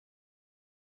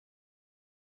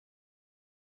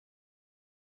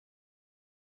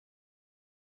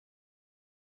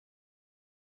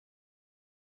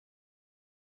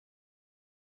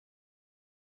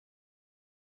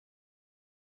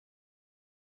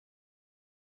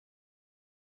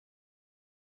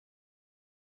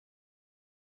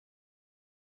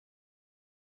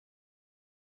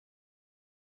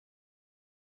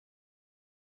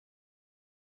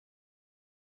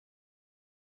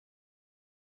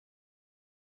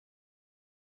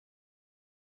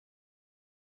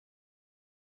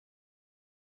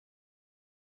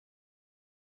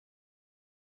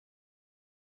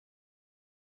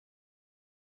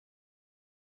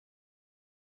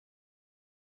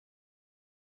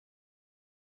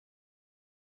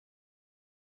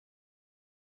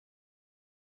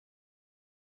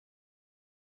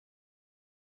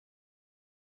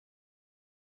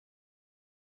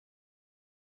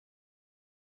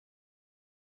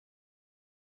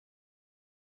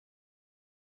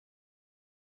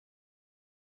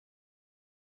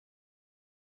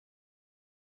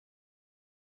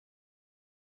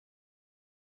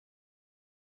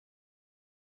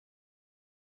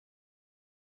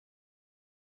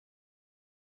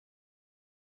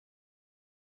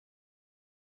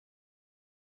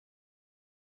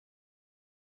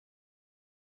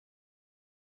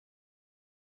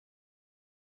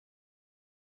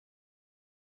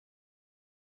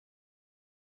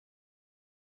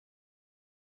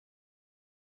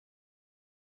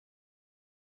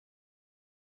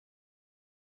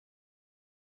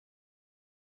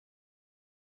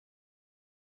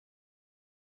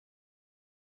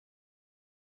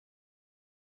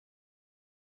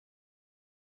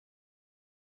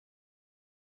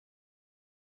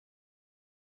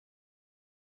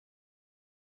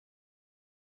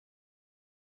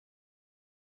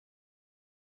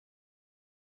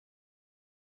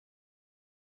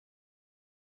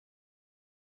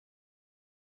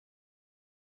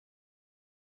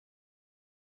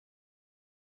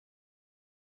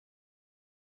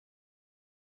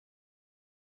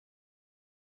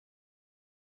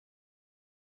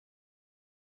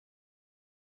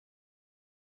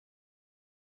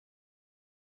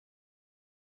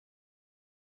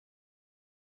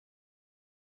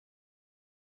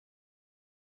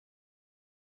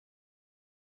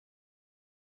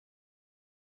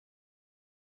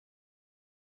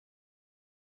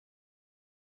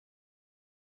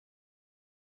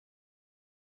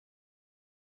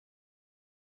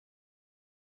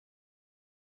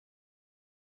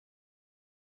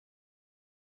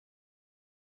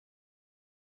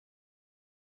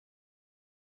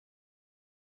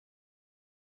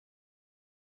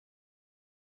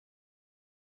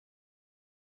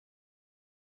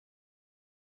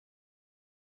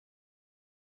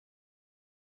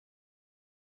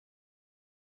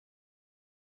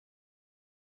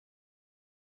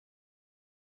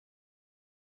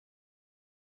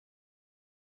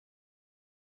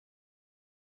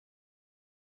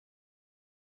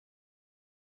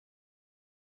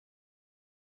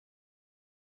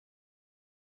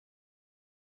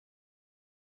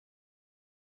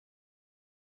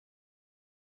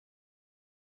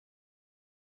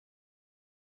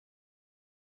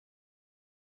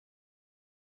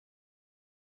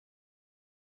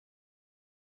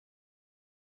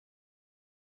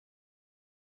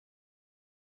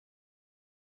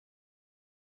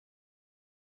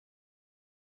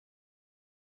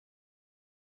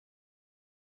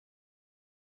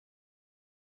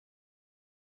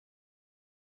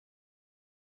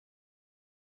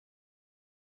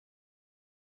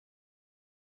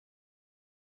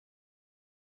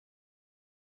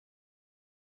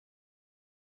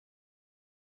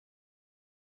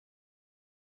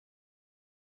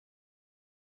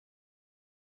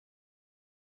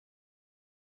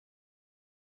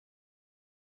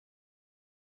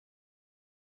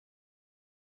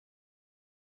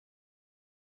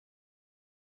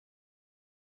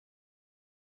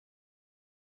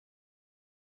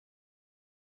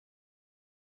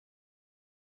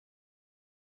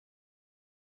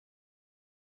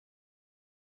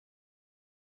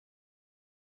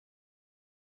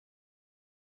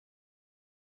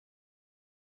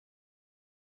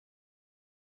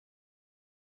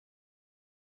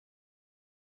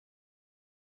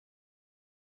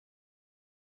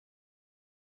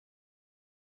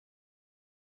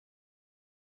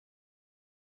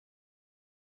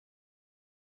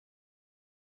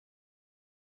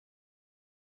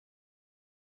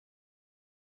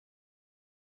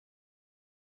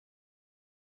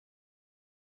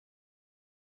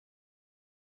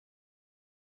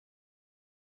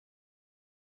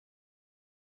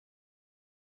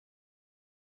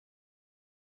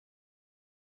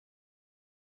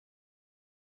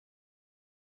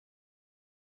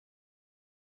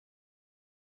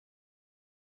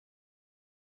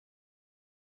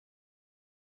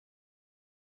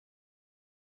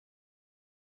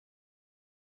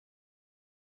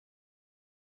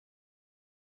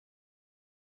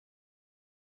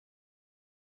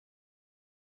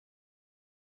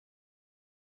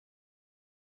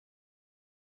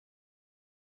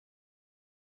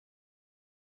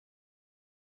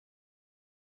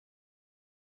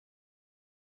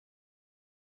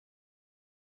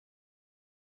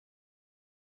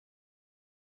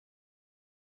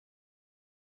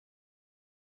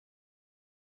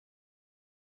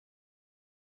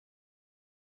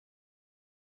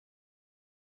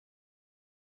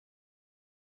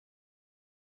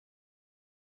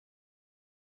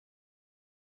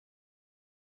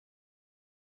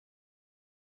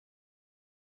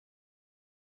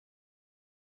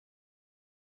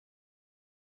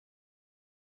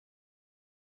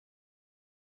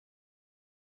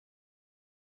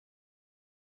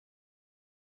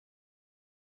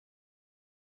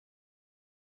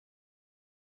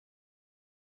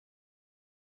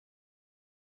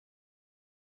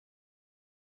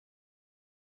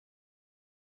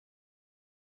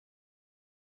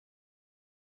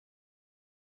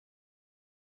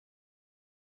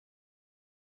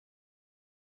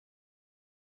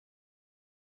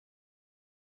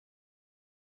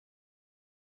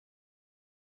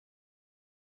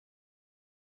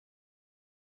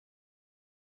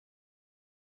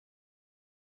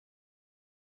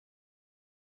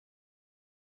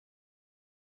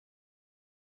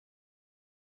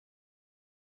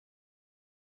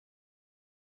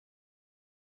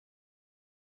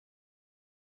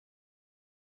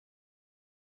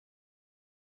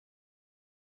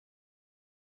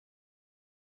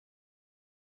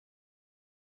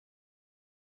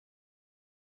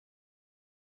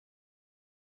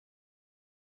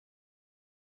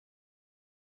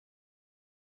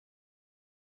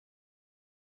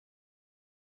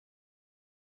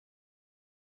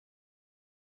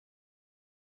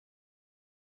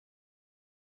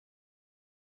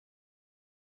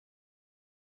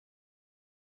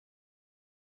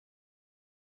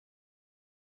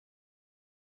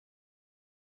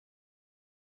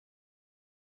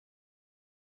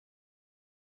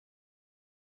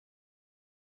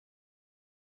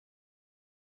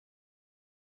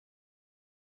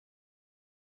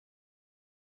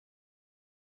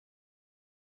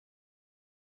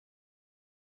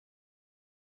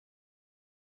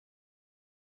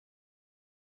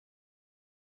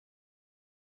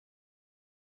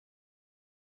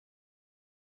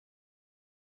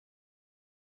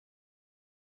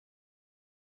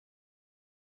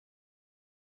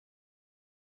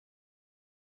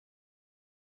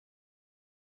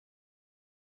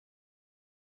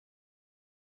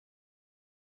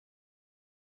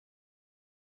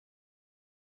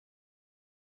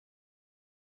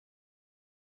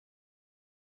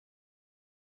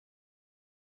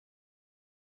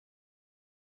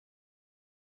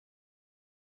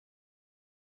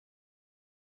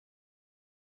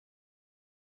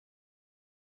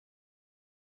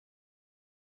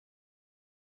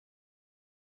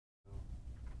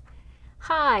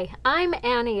Hi, I'm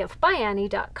Annie of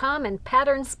ByAnnie.com and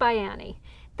Patterns by Annie.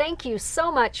 Thank you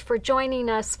so much for joining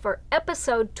us for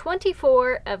episode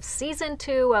 24 of season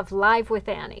 2 of Live with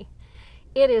Annie.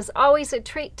 It is always a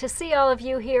treat to see all of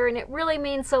you here, and it really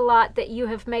means a lot that you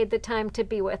have made the time to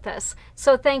be with us.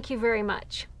 So thank you very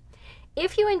much.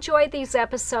 If you enjoyed these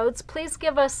episodes, please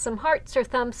give us some hearts or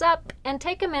thumbs up and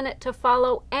take a minute to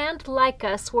follow and like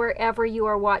us wherever you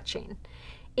are watching.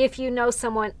 If you know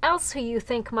someone else who you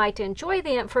think might enjoy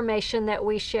the information that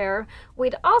we share,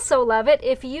 we'd also love it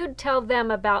if you'd tell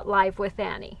them about Live with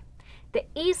Annie. The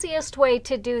easiest way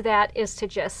to do that is to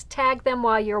just tag them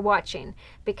while you're watching,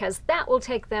 because that will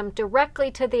take them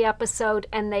directly to the episode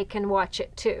and they can watch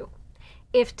it too.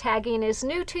 If tagging is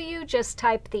new to you, just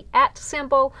type the @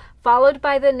 symbol followed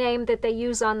by the name that they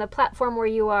use on the platform where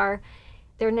you are.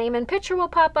 Their name and picture will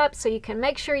pop up so you can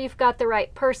make sure you've got the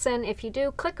right person. If you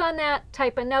do, click on that,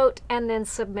 type a note, and then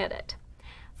submit it.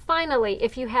 Finally,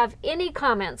 if you have any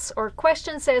comments or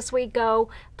questions as we go,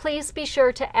 please be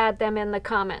sure to add them in the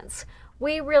comments.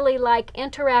 We really like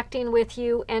interacting with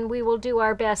you, and we will do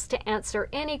our best to answer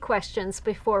any questions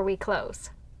before we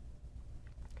close.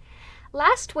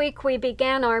 Last week we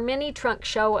began our mini trunk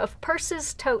show of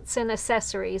purses, totes, and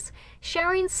accessories,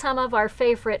 sharing some of our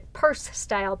favorite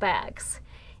purse-style bags.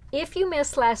 If you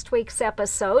missed last week's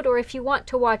episode, or if you want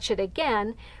to watch it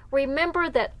again, remember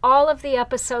that all of the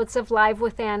episodes of Live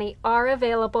with Annie are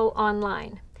available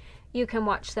online. You can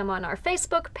watch them on our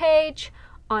Facebook page,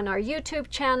 on our YouTube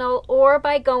channel, or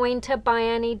by going to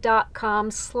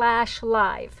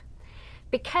ByAnnie.com/live.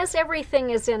 Because everything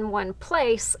is in one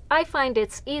place, I find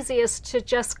it's easiest to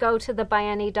just go to the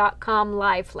ByAnnie.com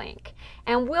live link,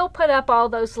 and we'll put up all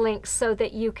those links so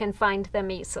that you can find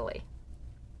them easily.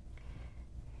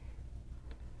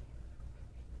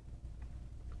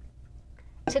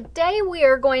 Today we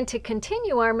are going to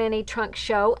continue our mini trunk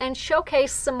show and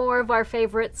showcase some more of our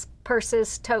favorites,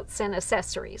 purses, totes, and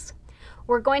accessories.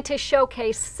 We're going to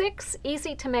showcase 6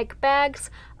 easy-to-make bags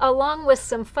along with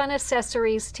some fun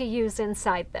accessories to use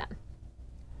inside them.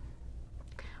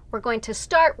 We're going to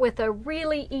start with a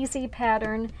really easy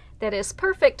pattern that is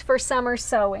perfect for summer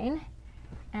sewing,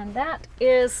 and that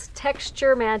is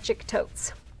Texture Magic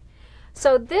Totes.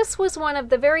 So this was one of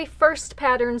the very first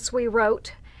patterns we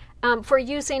wrote for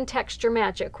using Texture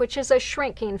Magic, which is a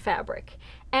shrinking fabric.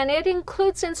 And it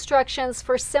includes instructions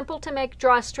for simple-to-make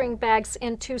drawstring bags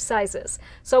in 2 sizes.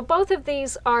 So both of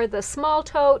these are the small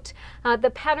tote.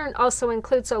 The pattern also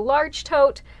includes a large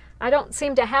tote. I don't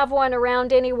seem to have one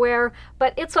around anywhere,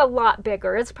 but it's a lot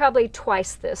bigger. It's probably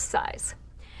twice this size.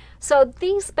 So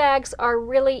these bags are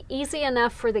really easy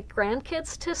enough for the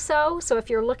grandkids to sew. So if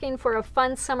you're looking for a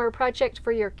fun summer project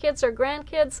for your kids or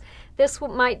grandkids, this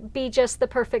might be just the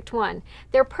perfect one.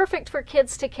 They're perfect for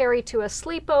kids to carry to a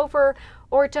sleepover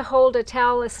or to hold a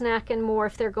towel, a snack, and more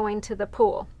if they're going to the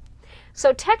pool.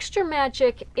 So Texture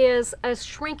Magic is a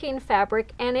shrinking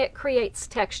fabric, and it creates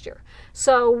texture.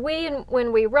 So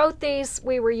when we wrote these,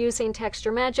 we were using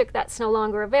Texture Magic. That's no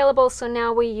longer available, so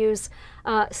now we use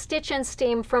Stitch and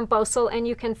Steam from Bosal, and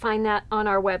you can find that on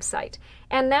our website.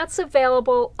 And that's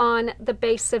available on the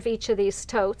base of each of these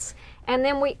totes. And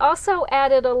then we also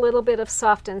added a little bit of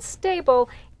Soft and Stable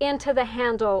into the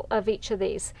handle of each of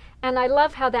these. And I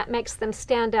love how that makes them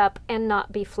stand up and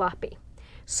not be floppy.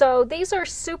 So these are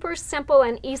super simple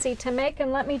and easy to make,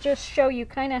 and let me just show you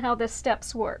kind of how the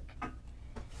steps work.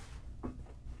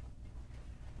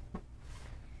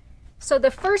 So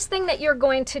the first thing that you're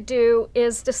going to do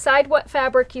is decide what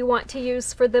fabric you want to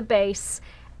use for the base,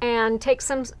 and take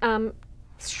some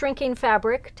shrinking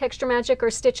fabric, Texture Magic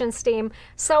or Stitch and Steam,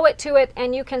 sew it to it,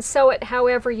 and you can sew it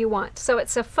however you want. So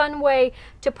it's a fun way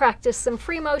to practice some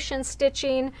free motion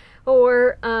stitching,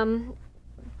 or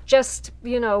just,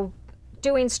 you know,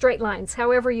 doing straight lines,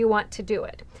 however you want to do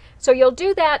it. So you'll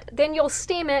do that, then you'll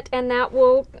steam it, and that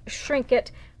will shrink it,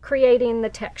 creating the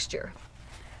texture.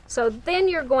 So then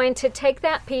you're going to take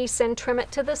that piece and trim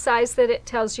it to the size that it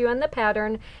tells you in the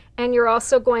pattern, and you're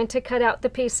also going to cut out the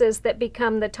pieces that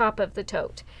become the top of the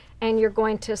tote. And you're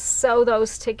going to sew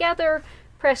those together,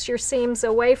 press your seams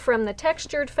away from the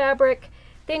textured fabric.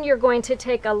 Then you're going to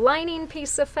take a lining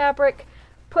piece of fabric,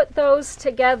 put those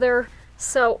together,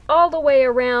 sew all the way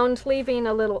around, leaving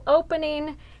a little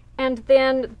opening, and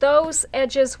then those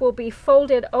edges will be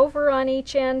folded over on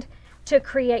each end to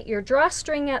create your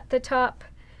drawstring at the top.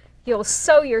 You'll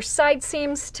sew your side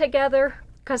seams together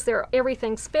because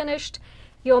everything's finished.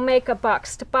 You'll make a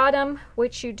boxed bottom,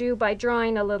 which you do by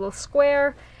drawing a little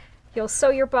square. You'll sew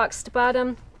your boxed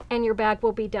bottom, and your bag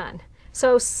will be done.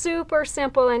 So super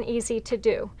simple and easy to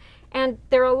do. And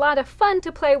they're a lot of fun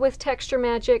to play with texture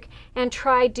magic and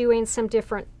try doing some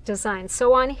different designs.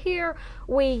 So on here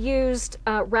we used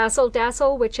Razzle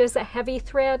Dazzle, which is a heavy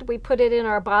thread. We put it in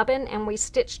our bobbin and we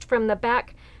stitched from the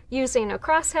back using a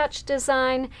crosshatch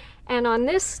design. And on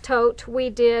this tote we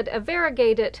did a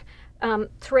variegated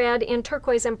thread in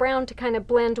turquoise and brown to kind of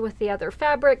blend with the other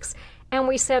fabrics. And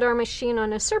we set our machine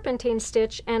on a serpentine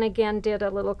stitch and again did a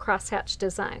little crosshatch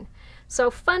design. So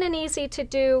fun and easy to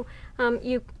do.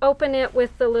 You open it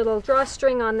with the little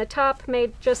drawstring on the top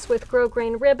made just with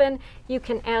grosgrain ribbon. You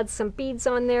can add some beads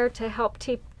on there to help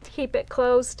keep it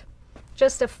closed.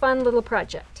 Just a fun little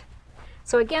project.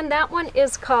 So again, that one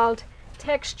is called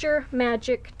Texture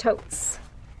Magic Totes.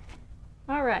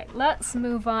 All right, let's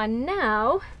move on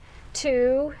now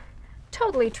to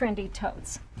Totally Trendy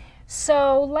Totes.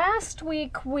 So last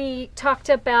week we talked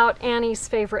about Annie's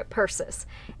favorite purses.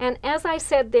 And as I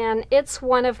said then, it's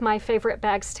one of my favorite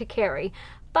bags to carry.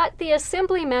 But the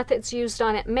assembly methods used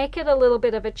on it make it a little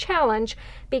bit of a challenge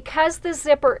because the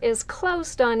zipper is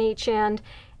closed on each end,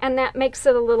 and that makes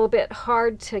it a little bit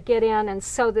hard to get in and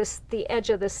sew the edge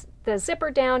of the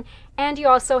zipper down. And you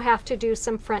also have to do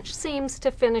some French seams to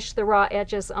finish the raw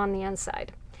edges on the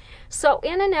inside. So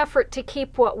in an effort to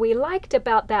keep what we liked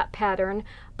about that pattern,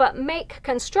 but make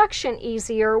construction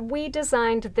easier, we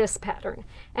designed this pattern.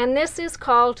 And this is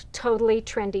called Totally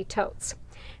Trendy Totes.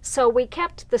 So we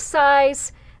kept the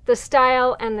size, the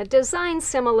style, and the design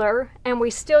similar, and we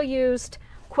still used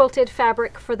quilted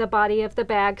fabric for the body of the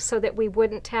bag so that we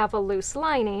wouldn't have a loose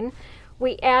lining.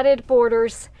 We added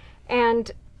borders and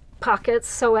pockets,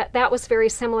 so that was very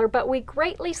similar, but we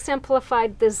greatly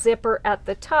simplified the zipper at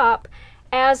the top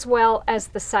as well as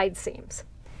the side seams.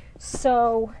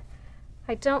 So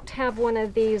I don't have one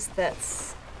of these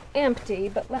that's empty,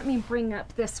 but let me bring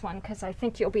up this one because I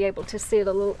think you'll be able to see it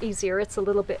a little easier. It's a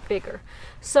little bit bigger.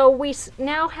 So we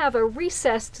now have a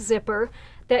recessed zipper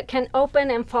that can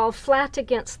open and fall flat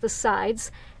against the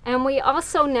sides, and we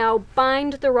also now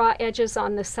bind the raw edges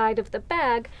on the side of the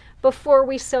bag before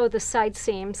we sew the side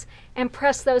seams and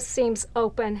press those seams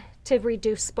open to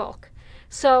reduce bulk.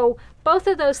 So both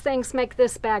of those things make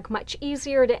this bag much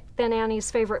easier than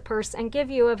Annie's favorite purse and give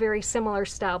you a very similar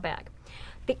style bag.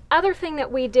 The other thing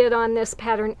that we did on this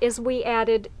pattern is we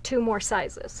added 2 more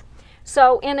sizes.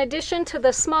 So in addition to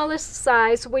the smallest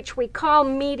size, which we call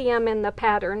medium in the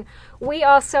pattern, we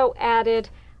also added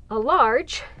a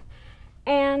large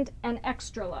and an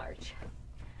extra large.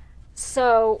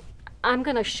 So I'm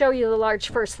going to show you the large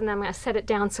first, and then I'm going to set it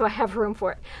down so I have room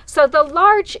for it. So the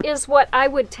large is what I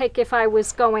would take if I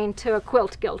was going to a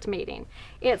Quilt Guild meeting.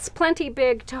 It's plenty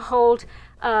big to hold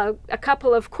a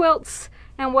couple of quilts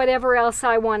and whatever else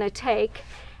I want to take.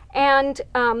 And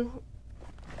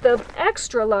the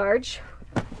extra large,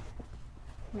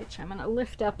 which I'm going to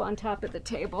lift up on top of the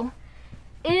table,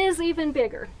 is even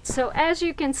bigger. So as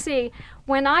you can see,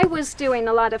 when I was doing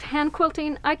a lot of hand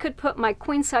quilting, I could put my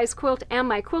queen size quilt and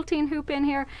my quilting hoop in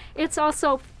here. It's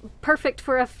also perfect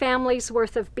for a family's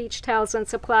worth of beach towels and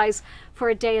supplies for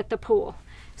a day at the pool.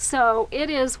 So it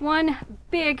is one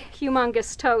big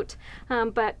humongous tote,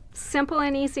 but simple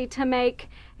and easy to make,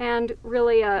 and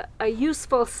really a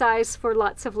useful size for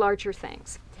lots of larger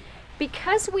things.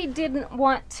 Because we didn't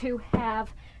want to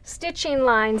have stitching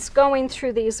lines going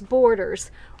through these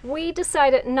borders, we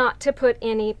decided not to put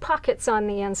any pockets on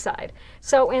the inside.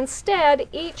 So instead,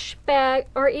 each bag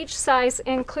or each size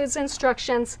includes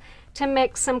instructions to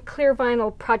make some clear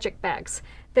vinyl project bags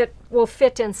that will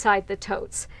fit inside the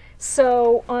totes.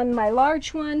 So on my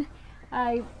large one,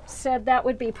 I said that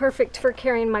would be perfect for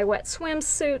carrying my wet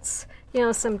swimsuits, you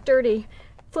know, some dirty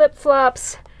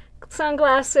flip-flops,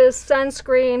 sunglasses,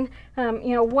 sunscreen,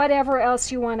 you know, whatever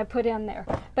else you want to put in there.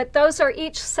 But those are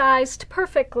each sized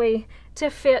perfectly to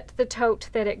fit the tote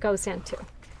that it goes into.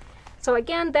 So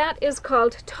again, that is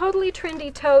called Totally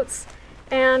Trendy Totes,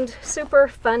 and super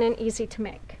fun and easy to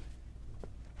make.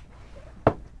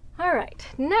 All right,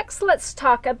 next let's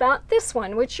talk about this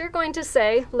one, which you're going to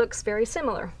say looks very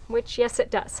similar, which yes, it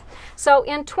does. So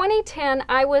in 2010,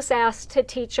 I was asked to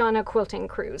teach on a quilting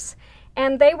cruise,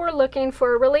 and they were looking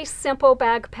for a really simple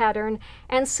bag pattern,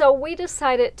 and so we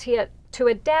decided to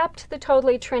adapt the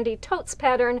Totally Trendy Totes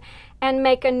pattern and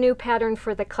make a new pattern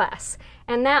for the class.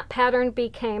 And that pattern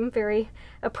became very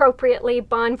appropriately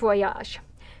Bon Voyage.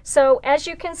 So as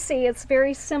you can see, it's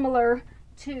very similar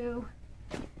to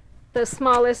the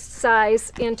smallest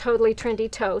size in Totally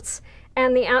Trendy Totes,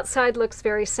 and the outside looks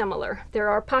very similar. There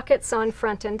are pockets on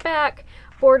front and back,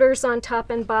 borders on top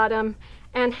and bottom,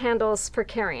 and handles for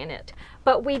carrying it.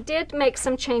 But we did make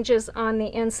some changes on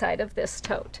the inside of this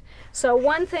tote. So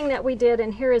one thing that we did,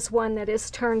 and here is one that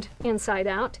is turned inside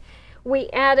out, We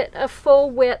added a full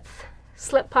width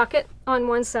slip pocket on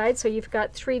one side, so you've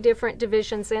got 3 different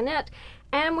divisions in it.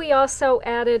 And we also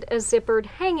added a zippered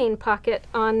hanging pocket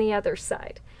on the other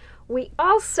side. We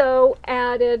also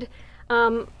added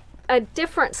a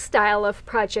different style of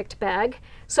project bag.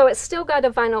 So it's still got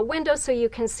a vinyl window so you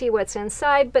can see what's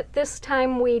inside, but this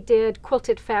time we did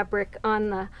quilted fabric on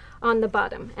the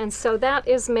bottom. And so that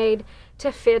is made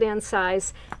to fit in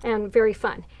size and very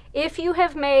fun. If you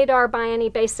have made our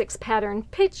ByAnnie Basics pattern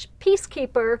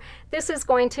Peacekeeper, this is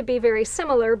going to be very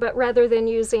similar, but rather than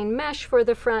using mesh for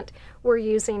the front, we're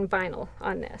using vinyl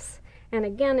on this. And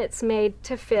again, it's made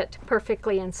to fit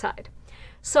perfectly inside.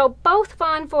 So both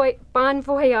Bon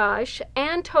Voyage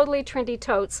and Totally Trendy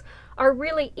Totes are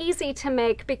really easy to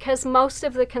make because most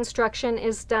of the construction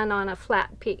is done on a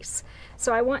flat piece.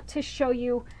 So I want to show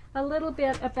you a little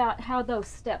bit about how those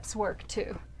steps work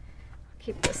too.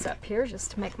 Keep this up here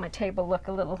just to make my table look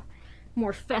a little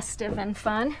more festive and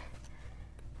fun.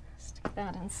 Stick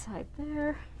that inside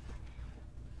there.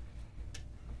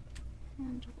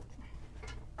 And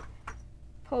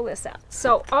pull this out.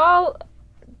 So all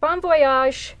Bon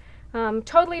Voyage,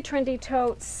 Totally Trendy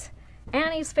Totes,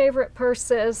 Annie's favorite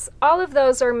purses, all of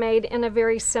those are made in a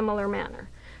very similar manner.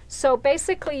 So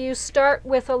basically you start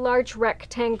with a large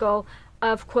rectangle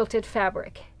of quilted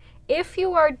fabric. If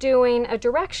you are doing a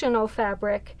directional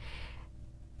fabric,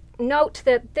 note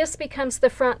that this becomes the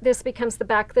front, this becomes the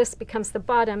back, this becomes the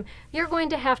bottom. You're going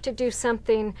to have to do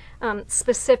something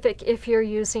specific if you're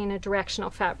using a directional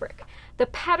fabric. The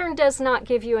pattern does not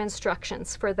give you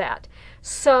instructions for that.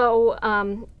 So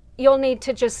you'll need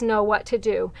to just know what to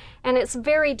do. And it's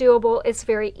very doable, it's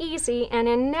very easy, and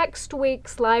in next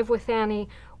week's Live with Annie,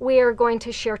 we are going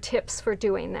to share tips for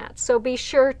doing that. So be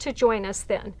sure to join us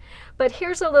then. But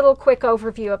here's a little quick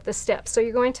overview of the steps. So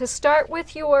you're going to start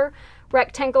with your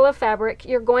rectangle of fabric.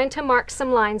 You're going to mark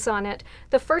some lines on it.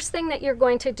 The first thing that you're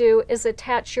going to do is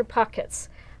attach your pockets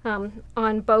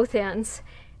on both ends.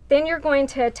 Then you're going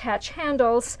to attach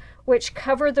handles which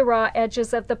cover the raw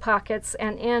edges of the pockets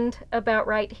and end about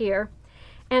right here.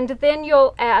 And then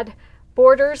you'll add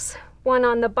borders, one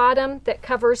on the bottom that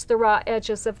covers the raw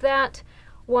edges of that,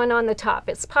 one on the top.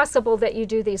 It's possible that you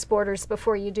do these borders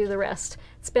before you do the rest.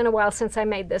 It's been a while since I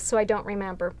made this, so I don't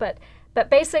remember. But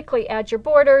basically add your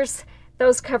borders,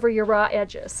 those cover your raw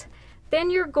edges. Then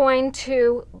you're going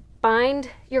to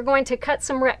cut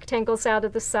some rectangles out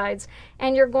of the sides,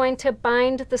 and you're going to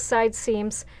bind the side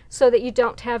seams so that you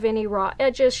don't have any raw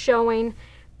edges showing.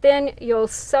 Then you'll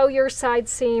sew your side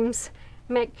seams,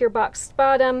 make your boxed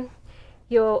bottom,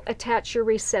 you'll attach your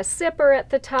recessed zipper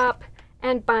at the top,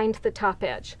 and bind the top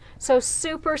edge. So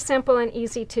super simple and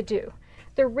easy to do.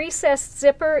 The recessed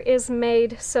zipper is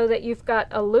made so that you've got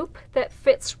a loop that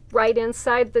fits right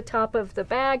inside the top of the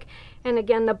bag, and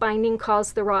again the binding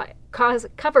covers the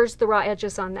raw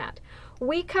edges on that.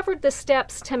 We covered the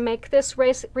steps to make this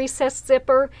recessed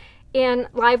zipper in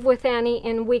Live with Annie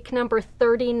in week number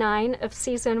 39 of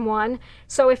season 1.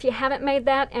 So if you haven't made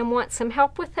that and want some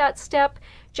help with that step,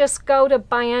 just go to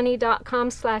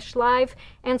ByAnnie.com/live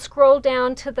and scroll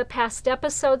down to the past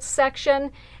episodes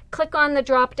section. Click on the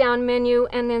drop-down menu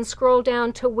and then scroll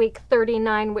down to week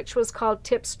 39, which was called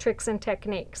Tips, Tricks, and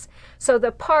Techniques. So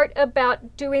the part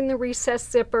about doing the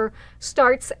recessed zipper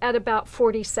starts at about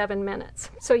 47 minutes.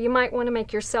 So you might want to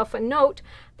make yourself a note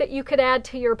that you could add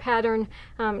to your pattern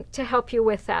to help you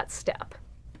with that step.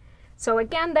 So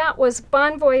again, that was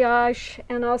Bon Voyage,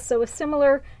 and also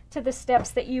similar to the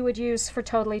steps that you would use for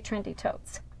Totally Trendy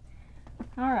Totes.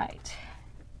 All right.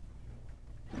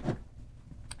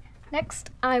 Next,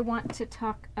 I want to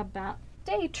talk about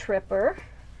Daytripper,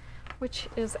 which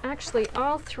is actually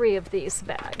all 3 of these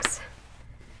bags.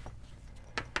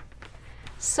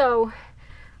 So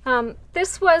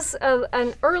this was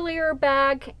an earlier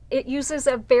bag. It uses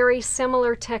a very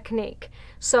similar technique.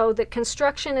 So the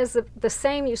construction is the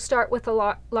same. You start with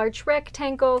a large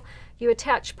rectangle, you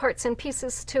attach parts and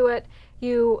pieces to it,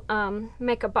 you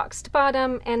make a boxed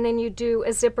bottom, and then you do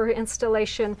a zipper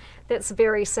installation that's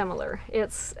very similar.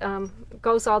 It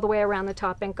goes all the way around the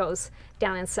top and goes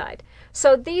down inside.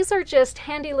 So these are just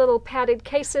handy little padded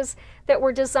cases that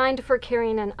were designed for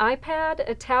carrying an iPad,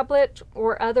 a tablet,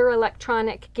 or other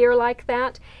electronic gear like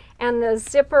that. And the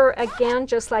zipper, again,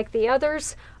 just like the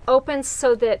others, opens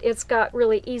so that it's got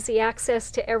really easy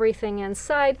access to everything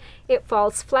inside. It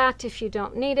falls flat if you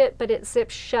don't need it, but it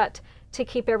zips shut to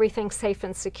keep everything safe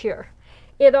and secure.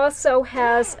 It also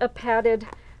has a padded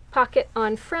pocket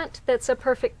on front that's a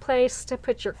perfect place to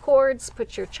put your cords,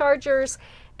 put your chargers,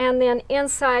 and then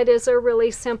inside is a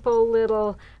really simple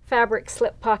little fabric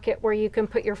slip pocket where you can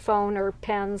put your phone or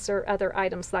pens or other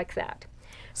items like that.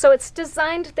 So it's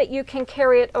designed that you can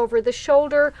carry it over the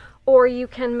shoulder, or you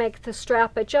can make the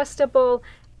strap adjustable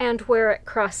and wear it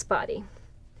crossbody.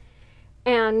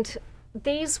 And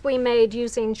these we made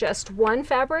using just one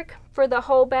fabric for the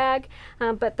whole bag,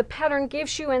 but the pattern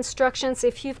gives you instructions.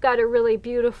 If you've got a really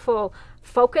beautiful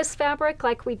focus fabric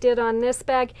like we did on this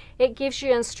bag, it gives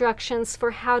you instructions for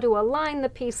how to align the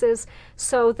pieces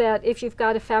so that if you've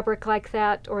got a fabric like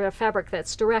that, or a fabric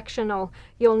that's directional,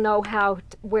 you'll know how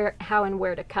and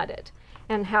where to cut it,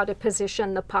 and how to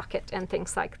position the pocket and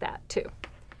things like that too.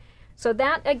 So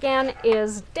that again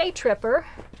is Daytripper,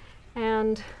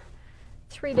 and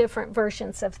 3 different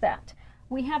versions of that.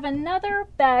 We have another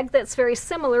bag that's very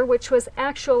similar, which was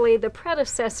actually the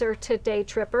predecessor to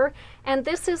Daytripper, and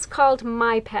this is called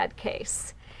MiPad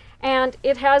case. And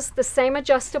it has the same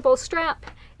adjustable strap.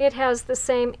 It has the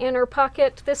same inner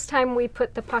pocket. This time we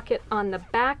put the pocket on the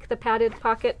back, the padded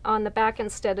pocket on the back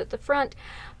instead of the front,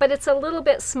 but it's a little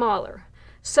bit smaller.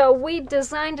 So we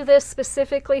designed this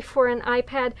specifically for an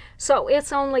iPad, so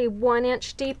it's only 1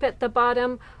 inch deep at the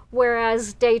bottom,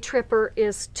 whereas Daytripper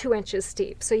is 2 inches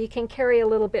deep. So you can carry a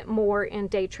little bit more in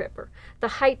Daytripper. The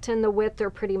height and the width are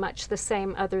pretty much the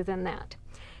same other than that.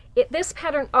 This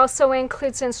pattern also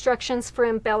includes instructions for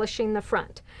embellishing the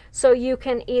front. So you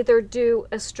can either do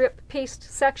a strip piece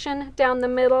section down the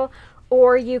middle,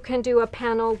 or you can do a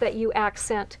panel that you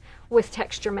accent with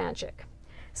Texture Magic.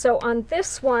 So on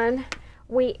this one,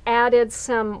 we added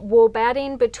some wool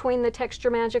batting between the Texture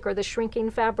Magic, or the shrinking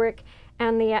fabric,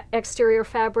 and the exterior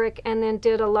fabric, and then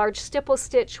did a large stipple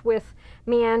stitch with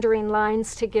meandering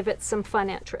lines to give it some fun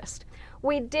interest.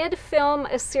 We did film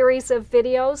a series of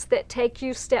videos that take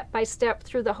you step by step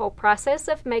through the whole process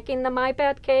of making the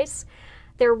MiPad case.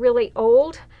 They're really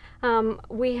old.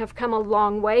 We have come a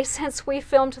long way since we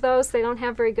filmed those. They don't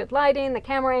have very good lighting. The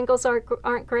camera angles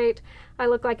aren't great. I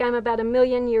look like I'm about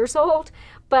 1,000,000 years old,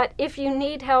 but if you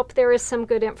need help, there is some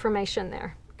good information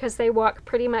there, because they walk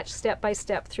pretty much step by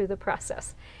step through the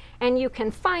process. And you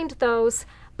can find those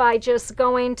by just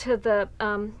going to the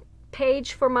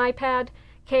page for MiPad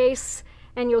case,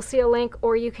 and you'll see a link,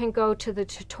 or you can go to the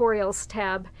tutorials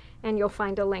tab and you'll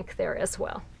find a link there as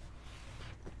well.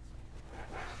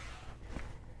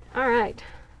 All right,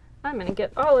 I'm going to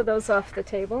get all of those off the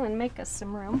table and make us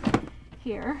some room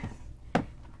here.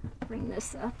 Bring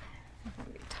this up. I'll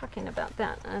be talking about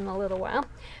that in a little while.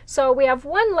 So we have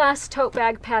one last tote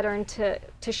bag pattern to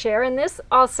share, and this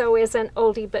also is an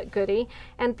oldie but goodie,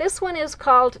 and this one is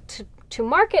called To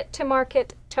Market,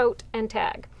 Tote, and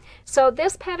Tag. So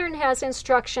this pattern has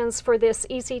instructions for this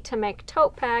easy to make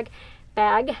tote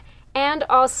bag, and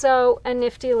also a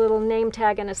nifty little name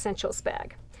tag and essentials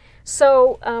bag.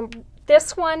 So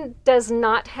this one does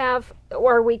not have,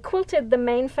 or we quilted the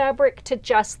main fabric to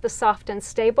just the soft and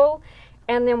stable,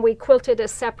 and then we quilted a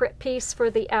separate piece for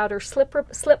the outer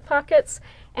slip pockets,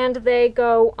 and they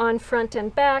go on front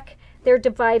and back. They're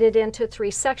divided into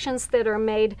 3 sections that are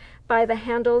made by the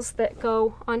handles that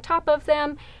go on top of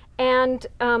them, and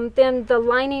then the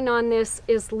lining on this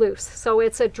is loose, so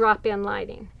it's a drop-in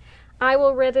lining. I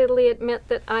will readily admit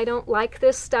that I don't like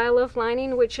this style of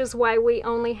lining, which is why we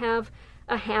only have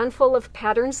a handful of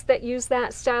patterns that use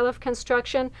that style of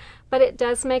construction, but it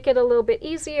does make it a little bit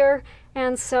easier,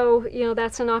 and so, you know,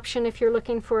 that's an option if you're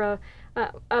looking for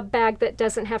a bag that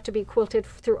doesn't have to be quilted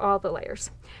through all the layers.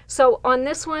 So on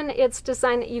this one, it's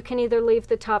designed that you can either leave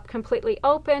the top completely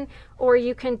open, or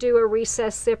you can do a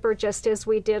recessed zipper just as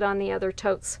we did on the other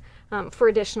totes for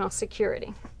additional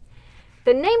security.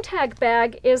 The name tag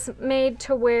bag is made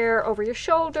to wear over your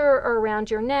shoulder or around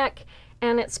your neck,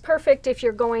 and it's perfect if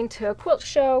you're going to a quilt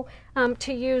show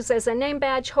to use as a name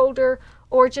badge holder,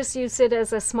 or just use it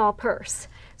as a small purse.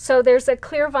 So there's a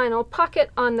clear vinyl pocket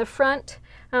on the front.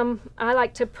 I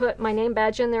like to put my name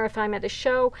badge in there if I'm at a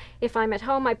show. If I'm at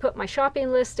home, I put my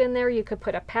shopping list in there. You could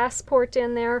put a passport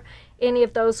in there. Any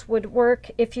of those would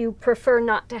work. If you prefer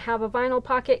not to have a vinyl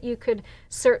pocket, you could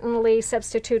certainly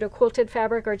substitute a quilted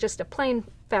fabric or just a plain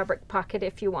fabric pocket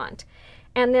if you want.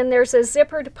 And then there's a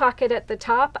zippered pocket at the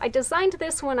top. I designed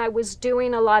this when I was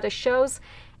doing a lot of shows,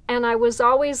 and I was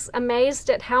always amazed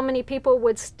at how many people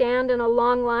would stand in a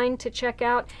long line to check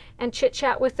out and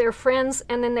chit-chat with their friends,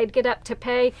 and then they'd get up to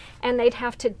pay and they'd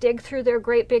have to dig through their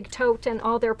great big tote and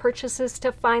all their purchases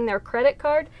to find their credit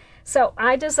card. So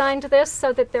I designed this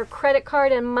so that their credit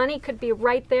card and money could be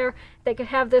right there. They could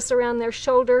have this around their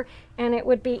shoulder, and it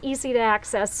would be easy to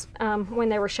access when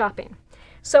they were shopping.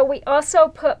 So we also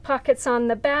put pockets on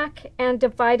the back and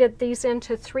divided these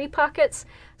into 3 pockets,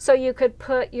 so you could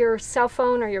put your cell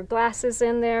phone or your glasses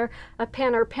in there, a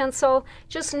pen or pencil.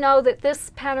 Just know that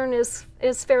this pattern is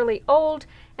fairly old,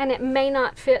 and it may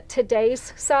not fit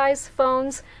today's size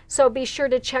phones, so be sure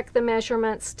to check the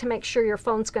measurements to make sure your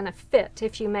phone's going to fit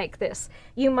if you make this.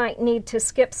 You might need to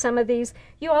skip some of these.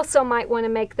 You also might want to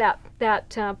make that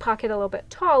pocket a little bit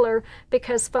taller,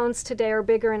 because phones today are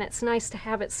bigger, and it's nice to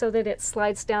have it so that it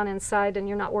slides down inside and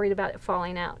you're not worried about it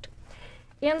falling out.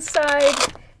 Inside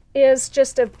is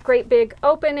just a great big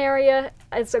open area.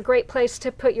 It's a great place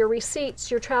to put your receipts,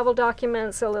 your travel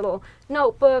documents, a little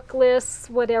notebook, lists,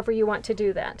 whatever you want to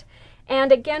do that.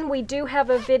 And again, we do have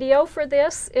a video for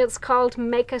this. It's called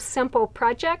Make a Simple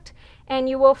Project, and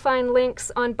you will find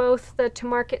links on both the To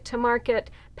Market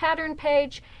pattern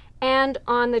page and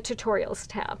on the tutorials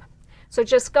tab. So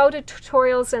just go to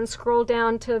tutorials and scroll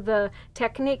down to the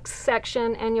techniques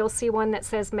section, and you'll see one that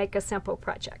says Make a Simple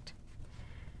Project.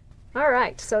 All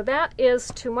right, so that is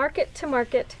To Market,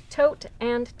 Tote,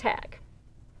 and Tag.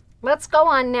 Let's go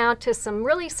on now to some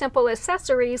really simple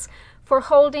accessories for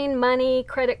holding money,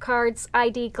 credit cards,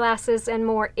 ID, glasses, and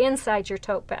more inside your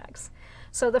tote bags.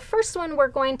 So the first one we're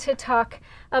going to talk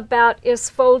about is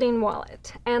folding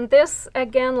wallet. And this,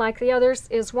 again, like the others,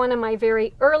 is one of my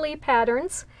very early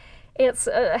patterns. It's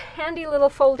a handy little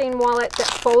folding wallet that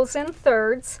folds in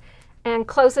thirds and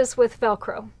closes with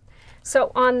Velcro.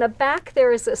 So on the back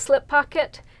there is a slip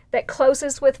pocket that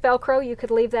closes with Velcro. You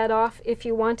could leave that off if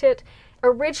you want it.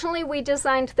 Originally we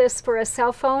designed this for a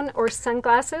cell phone or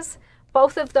sunglasses.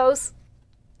 Both of those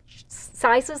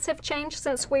sizes have changed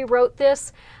since we wrote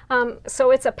this. So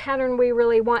it's a pattern we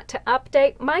really want to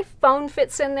update. My phone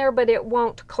fits in there, but it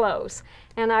won't close.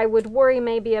 And I would worry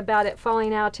maybe about it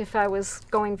falling out if I was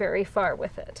going very far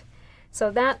with it. So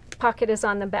that pocket is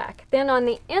on the back. Then on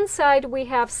the inside, we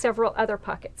have several other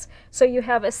pockets. So you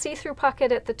have a see-through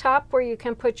pocket at the top where you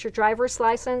can put your driver's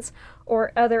license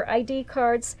or other ID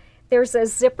cards. There's a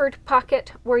zippered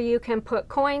pocket where you can put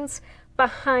coins.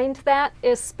 Behind that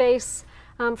is space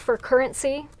for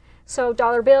currency, so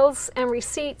dollar bills and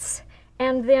receipts.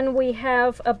 And then we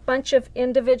have a bunch of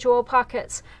individual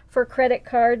pockets for credit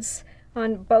cards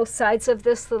on both sides of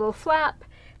this little flap.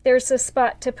 There's a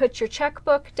spot to put your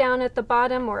checkbook down at the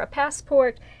bottom or a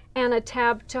passport, and a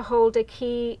tab to hold a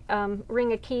key,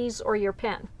 ring of keys, or your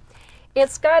pen.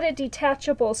 It's got a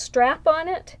detachable strap on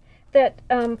it that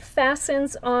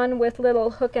fastens on with little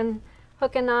hook and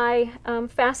eye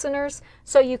fasteners,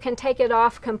 so you can take it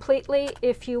off completely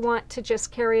if you want to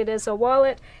just carry it as a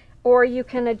wallet, or you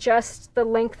can adjust the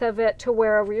length of it to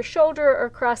wear over your shoulder or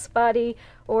crossbody,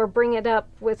 or bring it up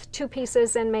with two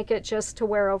pieces and make it just to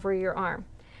wear over your arm.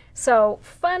 So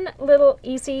fun little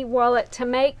easy wallet to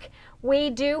make. We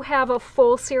do have a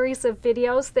full series of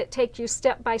videos that take you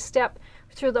step by step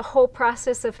through the whole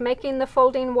process of making the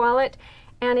folding wallet,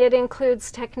 and it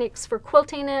includes techniques for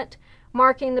quilting it,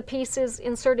 marking the pieces,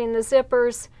 inserting the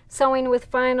zippers, sewing with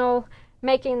vinyl,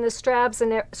 making the straps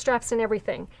and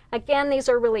everything. Again, these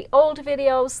are really old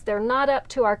videos. They're not up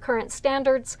to our current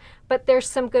standards, but there's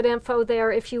some good info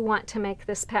there if you want to make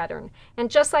this pattern. And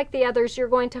just like the others, you're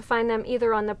going to find them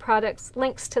either on the products,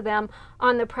 links to them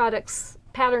on the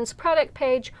patterns product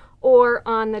page, or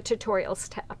on the tutorials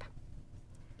tab.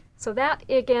 So that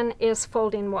again is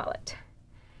folding wallet.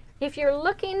 If you're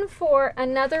looking for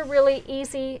another really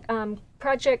easy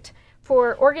project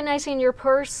for organizing your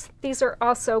purse, these are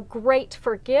also great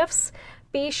for gifts.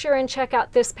 Be sure and check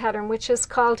out this pattern, which is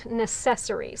called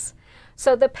Necessories.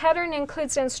 So the pattern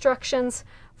includes instructions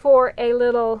for a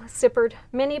little zippered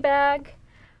mini bag,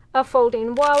 a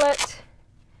folding wallet,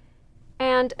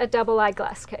 and a double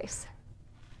eyeglass case.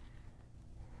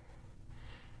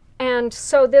 And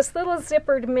so this little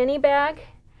zippered mini bag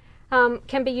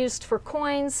can be used for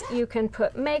coins. You can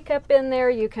put makeup in there,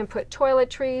 you can put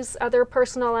toiletries, other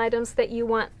personal items that you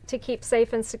want to keep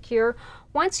safe and secure.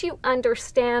 Once you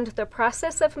understand the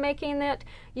process of making it,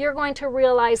 you're going to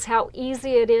realize how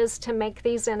easy it is to make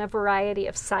these in a variety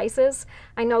of sizes.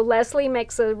 I know Leslie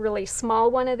makes a really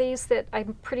small one of these that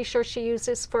I'm pretty sure she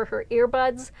uses for her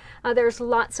earbuds. There's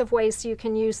lots of ways you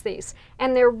can use these,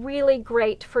 and they're really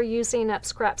great for using up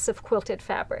scraps of quilted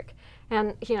fabric.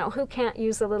 And, you know, who can't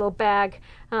use a little bag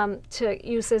to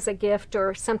use as a gift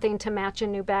or something to match a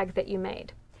new bag that you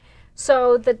made?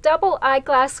 So the double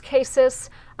eyeglass cases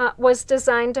was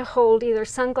designed to hold either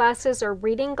sunglasses or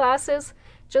reading glasses.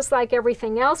 Just like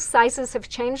everything else, sizes have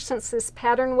changed since this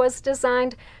pattern was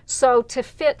designed. So to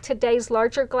fit today's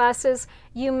larger glasses,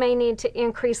 you may need to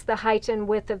increase the height and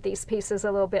width of these pieces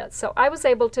a little bit. So I was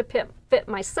able to fit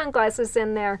my sunglasses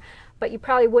in there, but you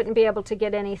probably wouldn't be able to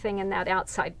get anything in that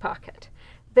outside pocket.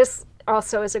 This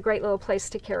also is a great little place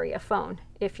to carry a phone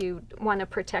if you want to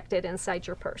protect it inside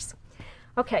your purse.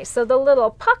 Okay, so the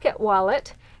little pocket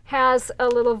wallet has a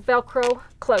little Velcro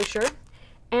closure,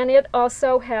 And it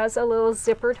also has a little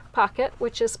zippered pocket,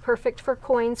 which is perfect for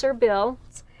coins or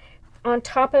bills. On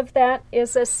top of that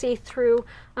is a see-through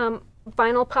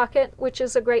vinyl pocket, which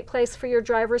is a great place for your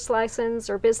driver's license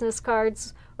or business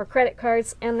cards or credit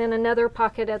cards, and then another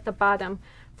pocket at the bottom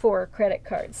for credit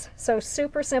cards. So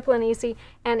super simple and easy,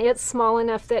 and it's small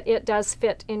enough that it does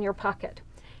fit in your pocket.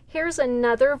 Here's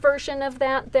another version of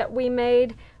that we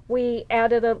made. We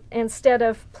added instead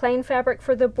of plain fabric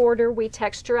for the border, we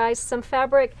texturized some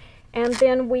fabric, and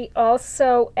then we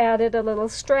also added a little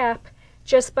strap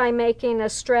just by making a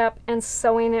strap and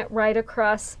sewing it right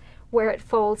across where it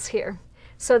folds here.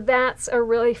 So that's a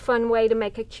really fun way to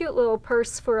make a cute little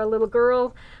purse for a little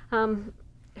girl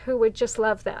who would just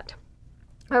love that.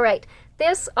 All right,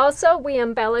 this also we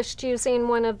embellished using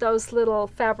one of those little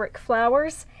fabric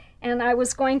flowers, and I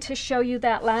was going to show you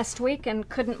that last week and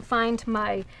couldn't find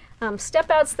my step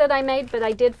outs that I made, but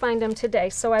I did find them today.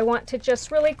 So I want to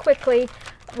just really quickly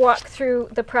walk through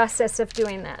the process of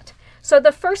doing that. So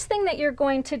the first thing that you're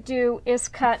going to do is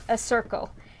cut a circle.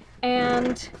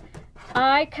 And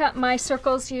I cut my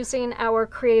circles using our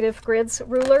Creative Grids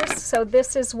rulers. So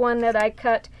this is one that I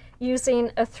cut using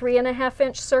a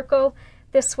 3.5-inch circle.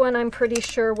 This one I'm pretty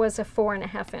sure was a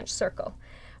 4.5-inch circle.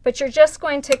 But you're just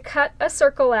going to cut a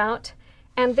circle out,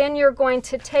 and then you're going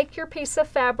to take your piece of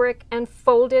fabric and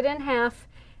fold it in half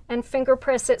and finger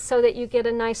press it so that you get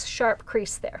a nice sharp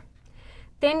crease there.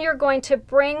 Then you're going to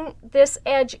bring this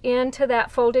edge into that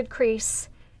folded crease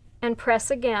and press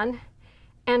again,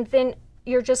 and then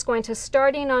you're just going to,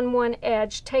 starting on one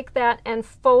edge, take that and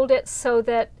fold it so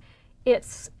that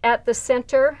it's at the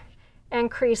center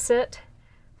and crease it,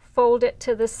 fold it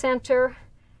to the center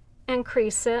and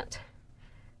crease it,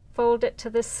 fold it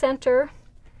to the center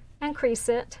and crease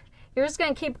it. You're just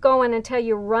going to keep going until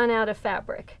you run out of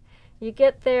fabric. You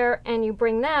get there and you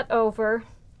bring that over.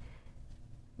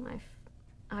 My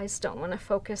eyes don't want to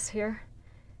focus here.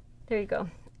 There you go.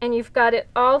 And you've got it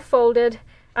all folded.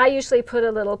 I usually put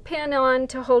a little pin on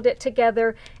to hold it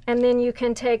together, and then you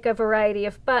can take a variety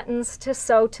of buttons to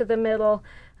sew to the middle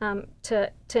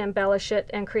to embellish it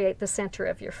and create the center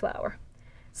of your flower.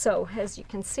 So as you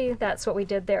can see, that's what we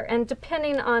did there. And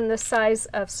depending on the size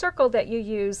of circle that you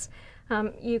use,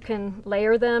 you can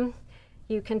layer them.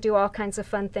 You can do all kinds of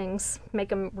fun things, make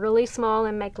them really small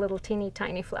and make little teeny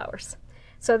tiny flowers.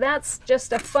 So that's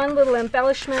just a fun little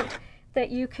embellishment that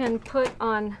you can put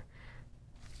on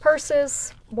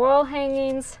purses, wall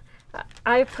hangings.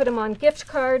 I put them on gift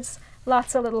cards.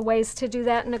 Lots of little ways to do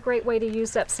that, and a great way to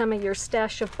use up some of your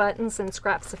stash of buttons and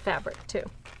scraps of fabric too.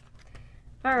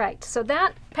 All right, so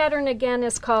that pattern again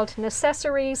is called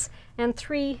Necessories, and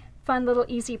 3 fun little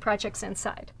easy projects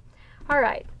inside. All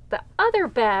right, the other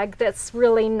bag that's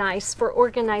really nice for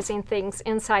organizing things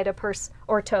inside a purse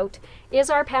or tote is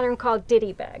our pattern called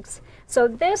Ditty bags. So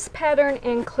this pattern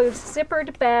includes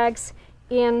zippered bags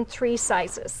in 3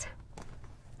 sizes: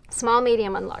 small,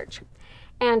 medium, and large.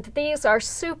 And these are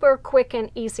super quick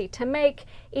and easy to make.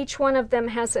 Each one of them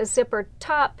has a zippered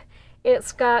top.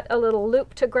 It's got a little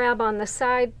loop to grab on the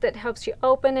side that helps you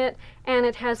open it, and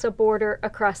it has a border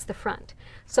across the front.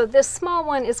 So this small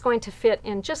one is going to fit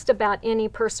in just about any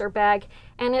purse or bag,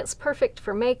 and it's perfect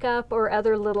for makeup or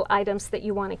other little items that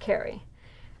you want to carry.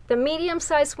 The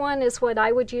medium-sized one is what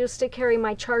I would use to carry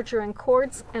my charger and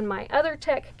cords and my other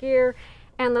tech gear,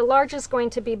 and the large is going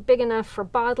to be big enough for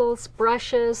bottles,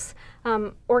 brushes,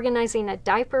 organizing a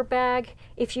diaper bag.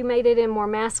 If you made it in more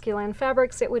masculine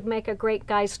fabrics, it would make a great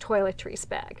guy's toiletries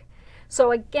bag.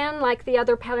 So again, like the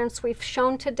other patterns we've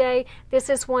shown today,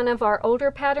 this is one of our older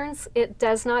patterns. It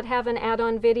does not have an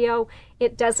add-on video.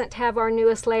 It doesn't have our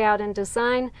newest layout and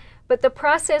design, but the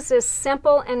process is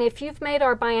simple, and if you've made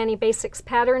our ByAnnie Basics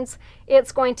patterns,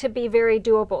 it's going to be very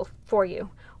doable for you.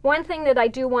 One thing that I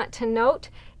do want to note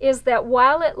is that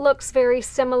while it looks very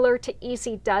similar to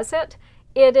Easy Does It,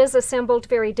 it is assembled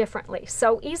very differently.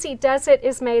 So Easy Does It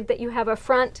is made that you have a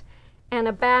front and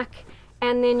a back,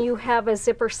 and then you have a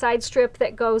zipper side strip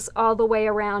that goes all the way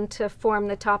around to form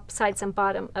the top, sides, and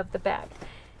bottom of the bag.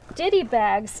 Ditty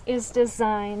bags is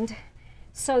designed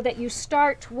so that you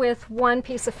start with one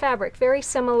piece of fabric, very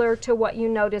similar to what you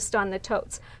noticed on the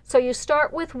totes. So you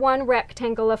start with one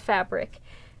rectangle of fabric.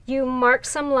 You mark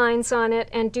some lines on it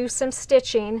and do some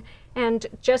stitching, and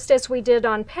just as we did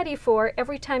on Pettifor,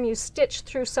 every time you stitch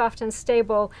through Soft and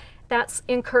Stable, that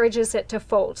encourages it to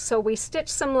fold. So we stitch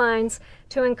some lines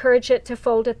to encourage it to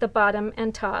fold at the bottom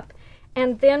and top,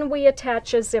 and then we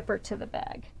attach a zipper to the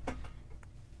bag.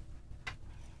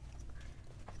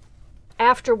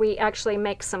 After we actually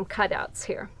make some cutouts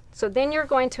here. So then you're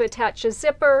going to attach a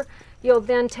zipper. You'll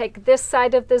then take this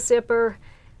side of the zipper,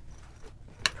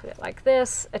 Put it like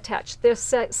this, attach this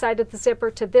side of the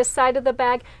zipper to this side of the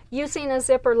bag. Using a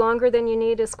zipper longer than you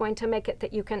need is going to make it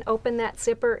that you can open that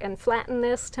zipper and flatten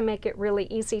this to make it really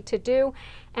easy to do.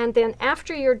 And then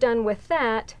after you're done with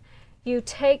that, you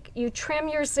trim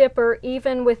your zipper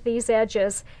even with these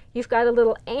edges. You've got a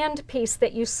little end piece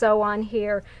that you sew on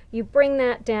here. You bring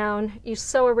that down, you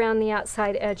sew around the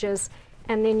outside edges,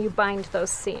 and then you bind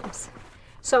those seams.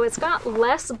 So it's got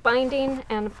less binding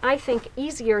and I think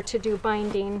easier to do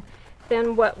binding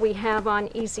than what we have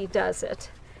on Easy Does It.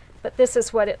 But this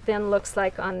is what it then looks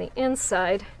like on the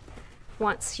inside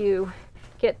once you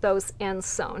get those ends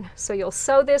sewn. So you'll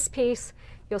sew this piece,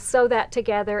 you'll sew that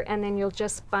together, and then you'll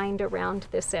just bind around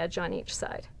this edge on each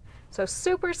side. So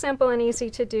super simple and easy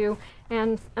to do,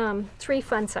 and 3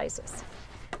 fun sizes.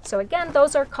 So again,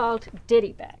 those are called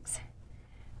Ditty bags.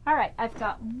 All right, I've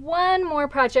got one more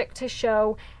project to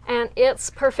show, and it's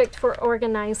perfect for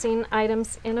organizing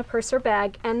items in a purse or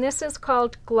bag, and this is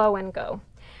called Glo and Go.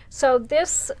 So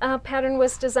this pattern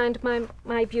was designed by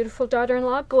my beautiful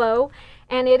daughter-in-law, Glo,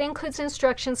 and it includes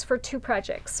instructions for 2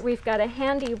 projects. We've got a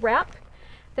handy wrap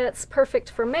that's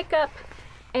perfect for makeup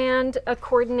and a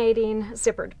coordinating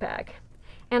zippered bag.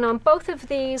 And on both of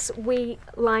these, we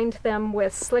lined them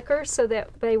with slicker so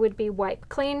that they would be wipe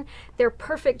clean. They're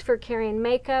perfect for carrying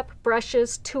makeup,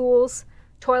 brushes, tools,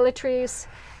 toiletries,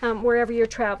 wherever you're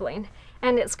traveling.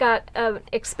 And it's got an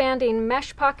expanding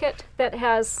mesh pocket that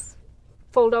has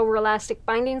fold-over elastic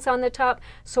bindings on the top,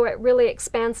 so it really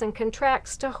expands and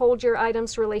contracts to hold your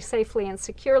items really safely and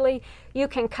securely. You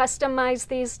can customize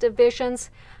these divisions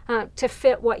to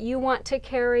fit what you want to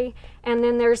carry. And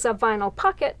then there's a vinyl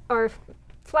pocket or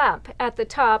flap at the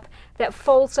top that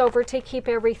folds over to keep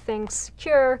everything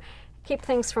secure, keep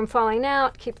things from falling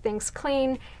out, keep things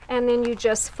clean, and then you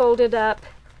just fold it up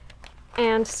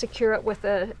and secure it with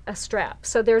a strap.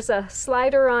 So there's a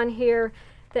slider on here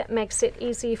that makes it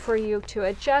easy for you to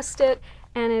adjust it,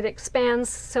 and it expands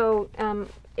so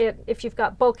if you've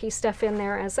got bulky stuff in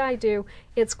there, as I do,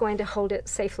 it's going to hold it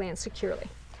safely and securely.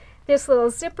 This little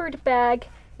zippered bag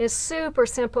is super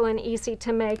simple and easy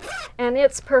to make, and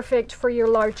it's perfect for your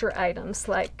larger items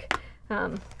like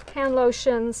hand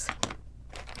lotions,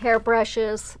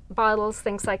 hairbrushes, bottles,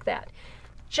 things like that.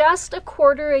 Just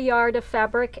 1/4 yard of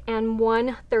fabric and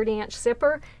 1 30-inch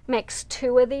zipper makes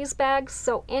 2 of these bags.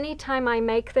 So anytime I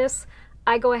make this,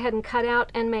 I go ahead and cut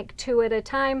out and make 2 at a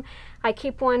time. I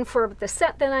keep one for the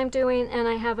set that I'm doing, and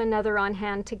I have another on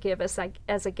hand to give as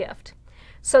a gift.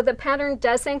 So the pattern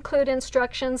does include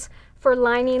instructions for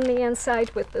lining the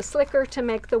inside with the slicker to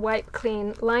make the wipe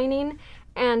clean lining.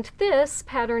 And this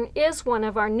pattern is one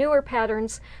of our newer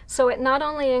patterns, so it not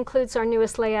only includes our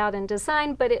newest layout and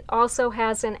design, but it also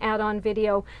has an add-on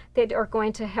video that are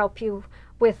going to help you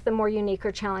with the more unique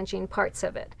or challenging parts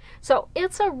of it. So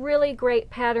it's a really great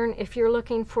pattern if you're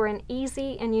looking for an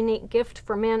easy and unique gift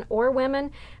for men or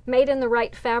women. Made in the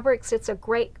right fabrics, it's a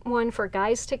great one for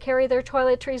guys to carry their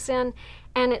toiletries in,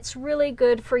 and it's really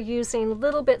good for using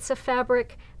little bits of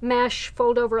fabric, mesh,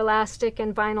 fold-over elastic,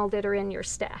 and vinyl that are in your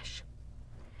stash.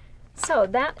 So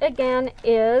that again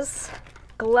is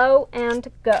Glo and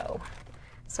Go.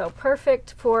 So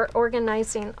perfect for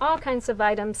organizing all kinds of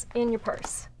items in your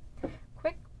purse.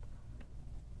 Quick.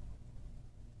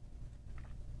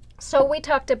 So we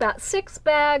talked about 6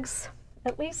 bags,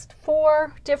 at least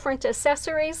 4 different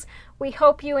accessories. We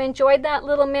hope you enjoyed that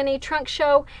little mini trunk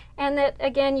show, and that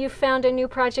again you found a new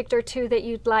project or 2 that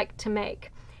you'd like to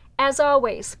make. As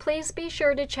always, please be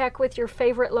sure to check with your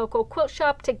favorite local quilt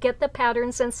shop to get the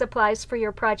patterns and supplies for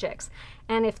your projects.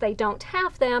 And if they don't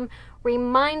have them,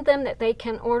 remind them that they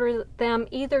can order them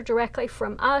either directly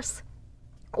from us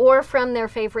or from their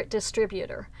favorite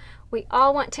distributor. We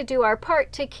all want to do our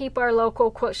part to keep our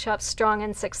local quilt shops strong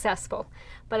and successful.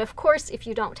 But of course, if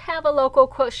you don't have a local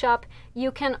quilt shop,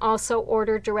 you can also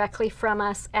order directly from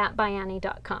us at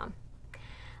ByAnnie.com.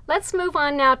 Let's move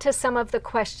on now to some of the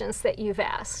questions that you've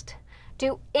asked.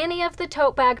 Do any of the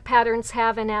tote bag patterns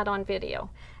have an add-on video?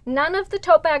 None of the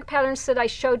tote bag patterns that I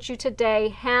showed you today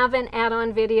have an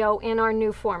add-on video in our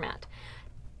new format.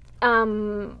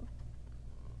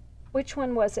 Which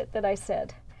one was it that I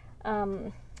said?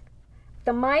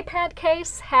 The MiPad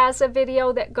case has a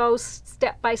video that goes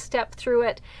step by step through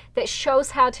it that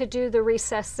shows how to do the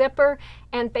recessed zipper,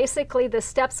 and basically the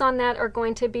steps on that are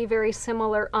going to be very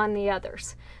similar on the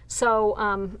others. So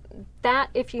that,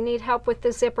 if you need help with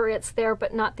the zipper, it's there,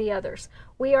 but not the others.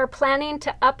 We are planning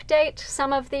to update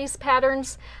some of these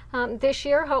patterns this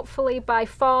year, hopefully by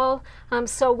fall.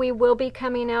 So we will be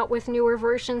coming out with newer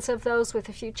versions of those with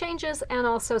a few changes and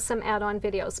also some add-on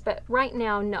videos, but right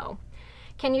now, no.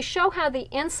 Can you show how the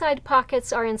inside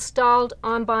pockets are installed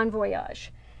on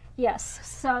Voyage? Yes,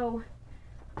 so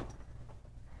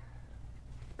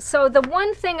the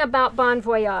one thing about Bon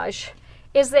Voyage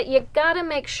is that you gotta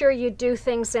make sure you do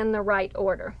things in the right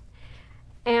order.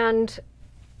 And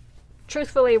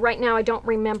truthfully, right now I don't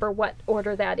remember what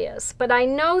order that is. But I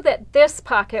know that this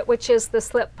pocket, which is the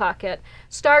slip pocket,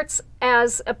 starts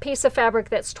as a piece of fabric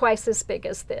that's twice as big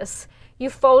as this. You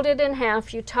fold it in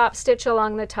half, you top stitch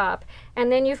along the top,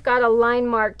 and then you've got a line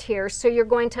marked here. So you're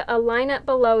going to align it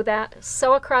below that,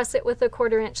 sew across it with a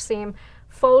 1/4 inch seam,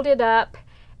 fold it up,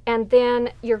 and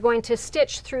then you're going to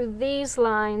stitch through these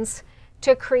lines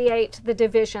to create the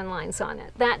division lines on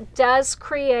it. That does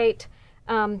create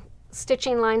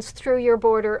stitching lines through your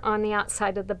border on the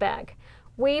outside of the bag.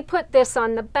 We put this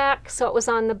on the back, so it was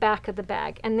on the back of the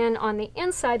bag. And then on the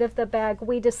inside of the bag,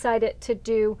 we decided to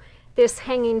do this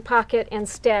hanging pocket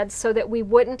instead so that we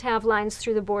wouldn't have lines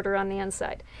through the border on the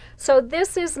inside. So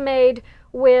this is made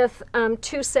with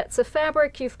 2 sets of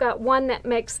fabric. You've got one that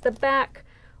makes the back,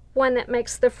 one that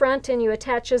makes the front, and you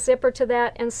attach a zipper to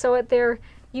that and sew it there.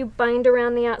 You bind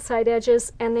around the outside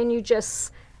edges, and then you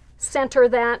just center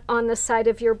that on the side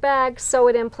of your bag, sew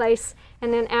it in place,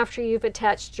 and then after you've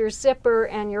attached your zipper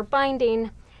and your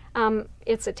binding,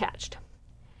 it's attached.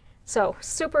 So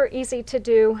super easy to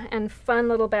do and fun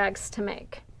little bags to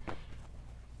make.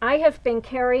 I have been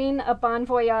carrying a Bon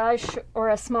Voyage or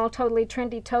a small Totally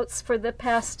Trendy Totes for the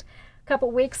past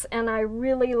couple weeks, and I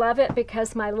really love it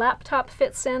because my laptop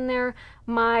fits in there,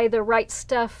 the Right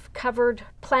Stuff covered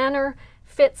planner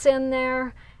fits in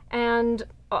there, and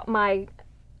my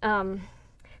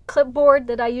clipboard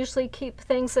that I usually keep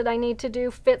things that I need to do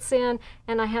fits in,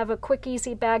 and I have a quick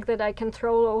easy bag that I can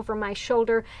throw over my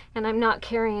shoulder, and I'm not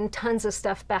carrying tons of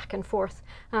stuff back and forth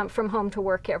from home to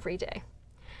work every day.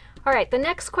 All right, the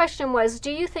next question was,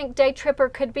 do you think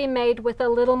Daytripper could be made with a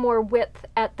little more width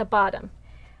at the bottom?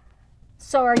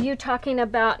 So are you talking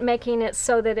about making it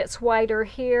so that it's wider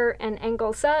here and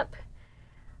angles up?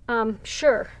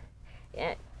 Sure.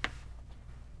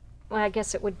 Well, I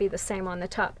guess it would be the same on the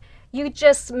top. You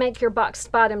just make your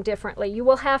boxed bottom differently. You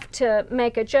will have to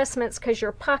make adjustments because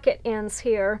your pocket ends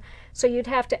here. So you'd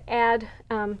have to add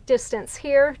distance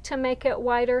here to make it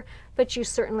wider, but you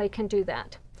certainly can do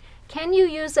that. Can you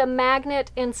use a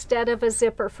magnet instead of a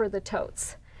zipper for the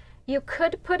totes? You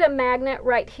could put a magnet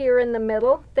right here in the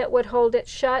middle that would hold it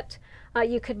shut.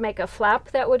 You could make a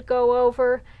flap that would go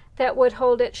over that would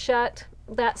hold it shut.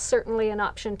 That's certainly an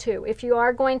option too. If you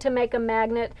are going to make a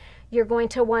magnet, you're going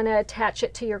to want to attach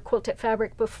it to your quilted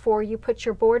fabric before you put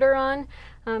your border on.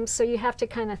 So you have to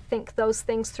kind of think those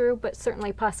things through, but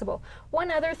certainly possible.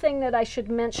 One other thing that I should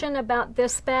mention about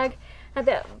this bag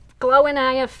that Glo and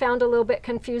I have found a little bit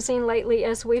confusing lately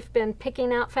as we've been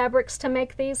picking out fabrics to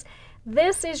make these.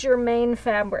 This is your main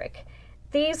fabric.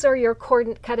 These are your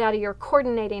cut out of your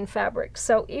coordinating fabric.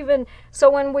 So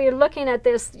when we're looking at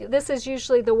this, this is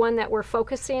usually the one that we're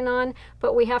focusing on,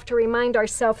 but we have to remind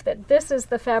ourselves that this is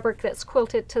the fabric that's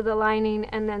quilted to the lining,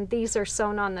 and then these are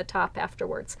sewn on the top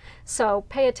afterwards. So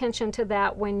pay attention to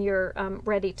that when you're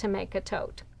ready to make a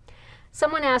tote.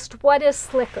 Someone asked, what is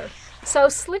slicker? So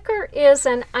slicker is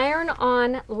an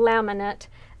iron-on laminate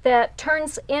that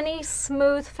turns any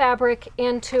smooth fabric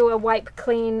into a wipe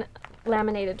clean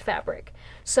laminated fabric.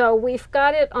 So we've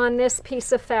got it on this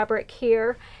piece of fabric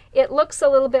here. It looks a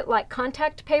little bit like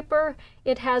contact paper.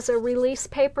 It has a release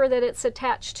paper that it's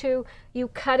attached to. You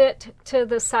cut it to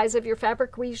the size of your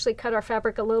fabric. We usually cut our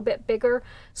fabric a little bit bigger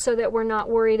so that we're not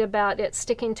worried about it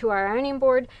sticking to our ironing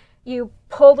board. You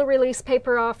pull the release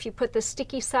paper off, you put the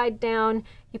sticky side down,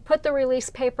 you put the release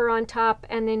paper on top,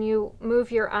 and then you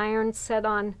move your iron set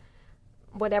on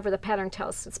whatever the pattern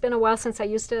tells. It's been a while since I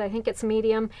used it. I think it's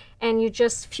medium, and you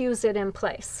just fuse it in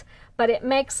place. But it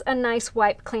makes a nice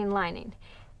wipe clean lining.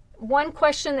 One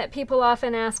question that people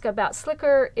often ask about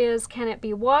slicker is, can it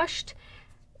be washed?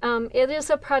 It is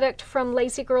a product from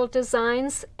Lazy Girl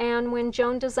Designs, and when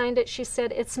Joan designed it, she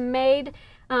said it's made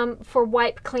for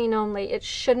wipe clean only. It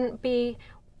shouldn't be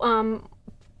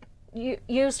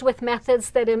used with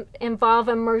methods that involve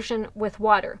immersion with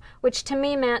water, which to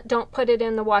me meant don't put it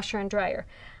in the washer and dryer.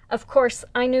 Of course,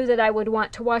 I knew that I would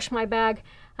want to wash my bag,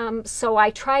 so I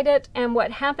tried it, and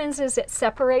what happens is it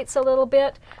separates a little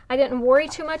bit. I didn't worry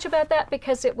too much about that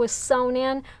because it was sewn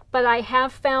in, but I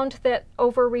have found that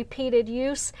over repeated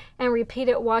use and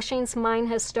repeated washings, mine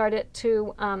has started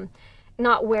to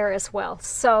not wear as well.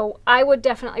 So I would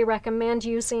definitely recommend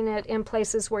using it in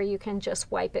places where you can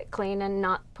just wipe it clean and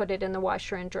not put it in the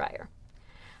washer and dryer.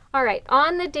 All right,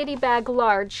 on the Ditty bag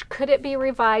large, could it be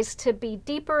revised to be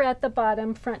deeper at the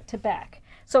bottom, front to back?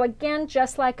 So again,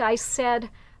 just like I said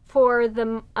for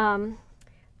the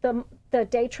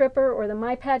Daytripper or the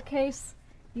MiPad case,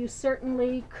 You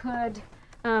certainly could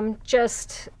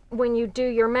just, when you do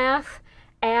your math,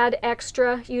 add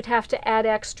extra. You'd have to add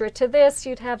extra to this.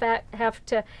 You'd have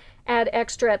to add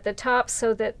extra at the top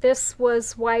so that this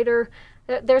was wider.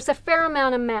 There's a fair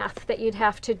amount of math that you'd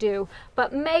have to do,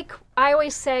 but I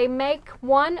always say, make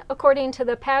one according to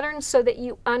the pattern so that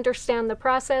you understand the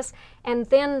process, and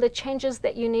then the changes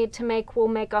that you need to make will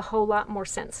make a whole lot more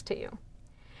sense to you.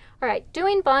 All right,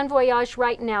 doing Bon Voyage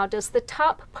right now, does the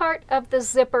top part of the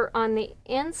zipper on the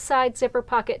inside zipper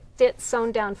pocket get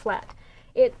sewn down flat?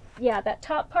 Yeah, that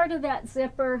top part of that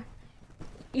zipper,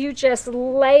 you just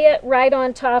lay it right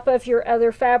on top of your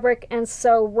other fabric and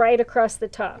sew right across the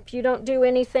top. You don't do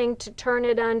anything to turn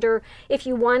it under. If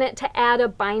you want it to add a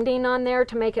binding on there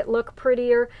to make it look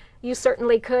prettier, you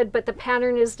certainly could, but the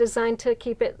pattern is designed to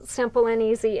keep it simple and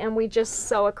easy, and we just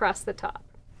sew across the top.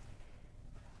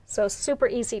 So super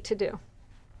easy to do.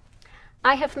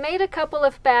 I have made a couple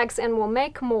of bags and will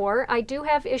make more. I do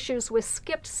have issues with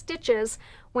skipped stitches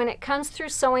when it comes through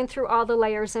sewing through all the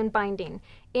layers and binding.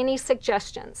 Any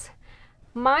suggestions?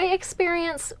 My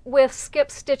experience with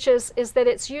skipped stitches is that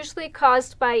it's usually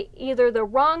caused by either the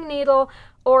wrong needle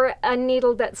or a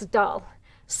needle that's dull.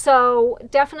 So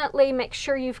definitely make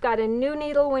sure you've got a new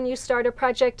needle when you start a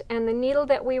project, and the needle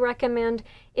that we recommend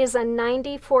is a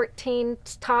 90-14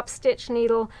 top stitch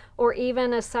needle, or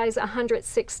even a size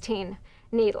 116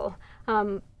 needle.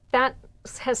 That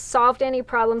has solved any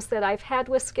problems that I've had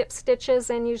with skip stitches,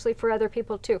 and usually for other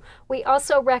people too. We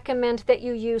also recommend that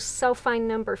you use Sew Fine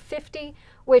number 50,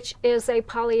 which is a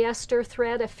polyester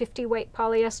thread, a 50 weight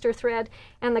polyester thread,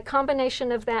 and the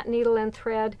combination of that needle and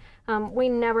thread, we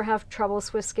never have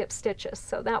troubles with skip stitches,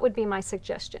 so that would be my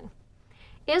suggestion.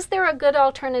 Is there a good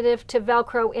alternative to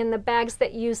Velcro in the bags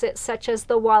that use it, such as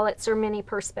the wallets or mini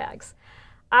purse bags?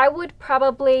 I would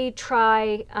probably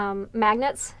try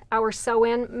magnets, our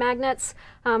sew-in magnets.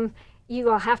 You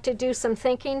will have to do some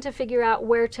thinking to figure out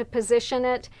where to position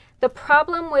it. The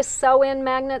problem with sew-in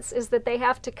magnets is that they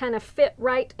have to kind of fit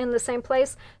right in the same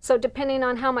place. So depending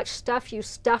on how much stuff you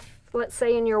stuff, let's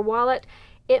say in your wallet,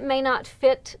 it may not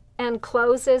fit and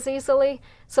close as easily.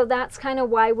 So that's kind of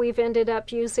why we've ended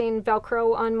up using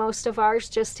Velcro on most of ours,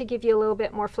 just to give you a little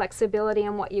bit more flexibility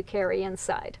in what you carry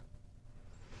inside.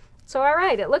 So all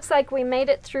right, it looks like we made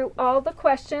it through all the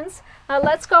questions.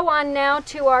 Let's go on now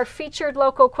to our featured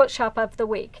local quilt shop of the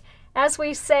week. As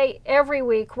we say every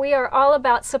week, we are all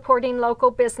about supporting local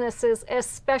businesses,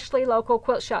 especially local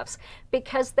quilt shops,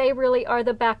 because they really are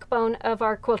the backbone of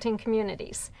our quilting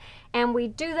communities. And we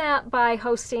do that by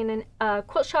hosting a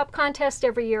quilt shop contest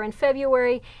every year in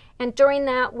February. And during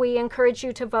that, we encourage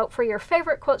you to vote for your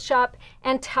favorite quilt shop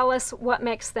and tell us what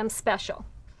makes them special.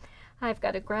 I've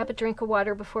got to grab a drink of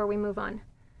water before we move on.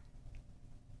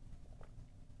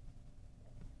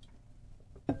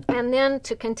 And then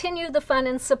to continue the fun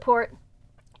and support,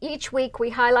 each week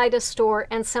we highlight a store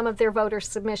and some of their voter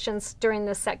submissions during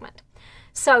this segment.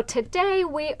 So today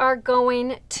we are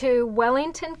going to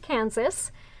Wellington,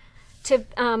 Kansas, to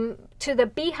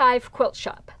the Beehive Quilt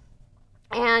Shop.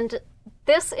 And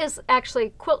this is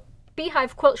actually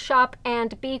Beehive Quilt Shop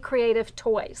and Be Creative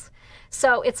Toys.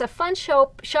 So it's a fun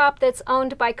shop that's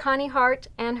owned by Connie Hart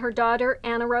and her daughter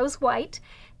Anna Rose White.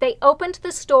 They opened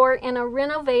the store in a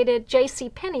renovated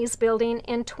JCPenney's building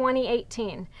in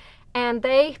 2018. And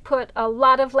they put a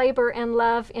lot of labor and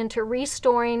love into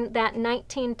restoring that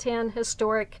 1910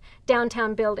 historic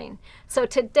downtown building. So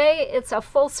today it's a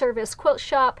full-service quilt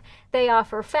shop. They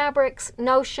offer fabrics,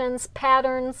 notions,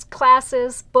 patterns,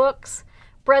 classes, books,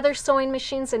 Brothers sewing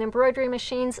machines and embroidery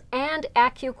machines, and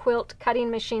AccuQuilt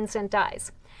cutting machines and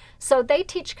dies. So they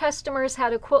teach customers how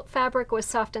to quilt fabric with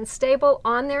soft and stable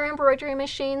on their embroidery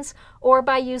machines, or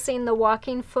by using the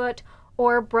walking foot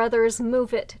or Brothers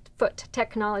Move It foot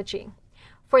technology.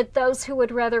 For those who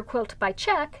would rather quilt by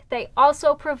check, they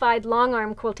also provide long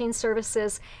arm quilting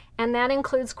services, and that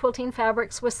includes quilting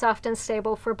fabrics with soft and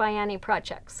stable for ByAnnie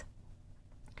projects.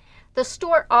 The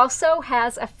store also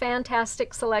has a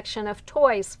fantastic selection of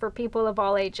toys for people of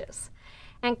all ages.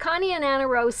 And Connie and Anna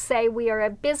Rose say we are a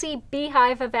busy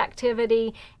beehive of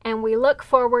activity, and we look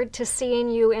forward to seeing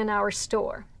you in our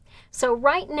store. So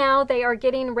right now they are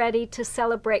getting ready to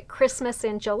celebrate Christmas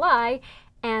in July,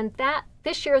 and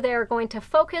this year they are going to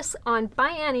focus on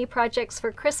ByAnnie projects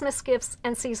for Christmas gifts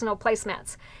and seasonal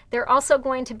placemats. They're also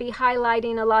going to be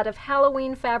highlighting a lot of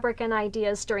Halloween fabric and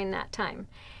ideas during that time.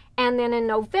 And then in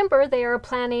November, they are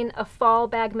planning a fall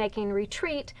bag making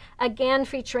retreat, again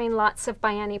featuring lots of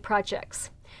ByAnnie projects.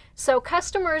 So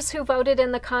customers who voted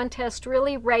in the contest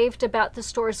really raved about the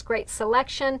store's great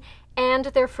selection and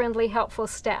their friendly, helpful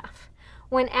staff.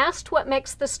 When asked what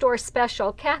makes the store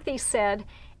special, Kathy said,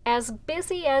 As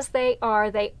busy as they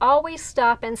always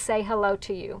stop and say hello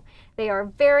to you. They are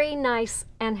very nice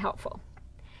and helpful.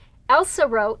 Elsa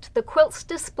wrote, the quilts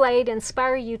displayed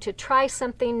inspire you to try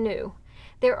something new.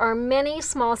 There are many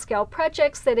small-scale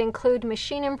projects that include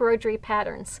machine embroidery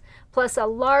patterns, plus a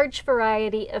large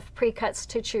variety of pre-cuts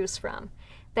to choose from.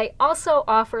 They also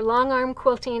offer long-arm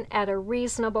quilting at a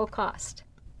reasonable cost.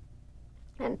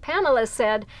 And Pamela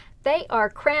said, they are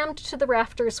crammed to the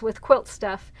rafters with quilt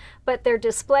stuff, but their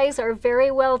displays are very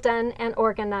well done and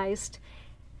organized.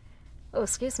 Oh,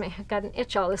 excuse me, I got an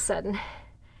itch all of a sudden.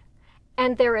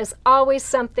 And there is always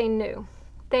something new.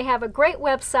 They have a great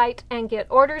website and get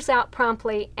orders out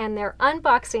promptly, and their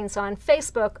unboxings on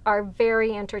Facebook are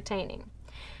very entertaining.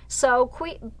 So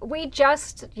we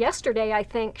just yesterday, I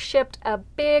think, shipped a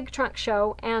big trunk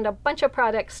show and a bunch of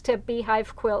products to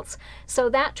Beehive Quilts. So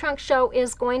that trunk show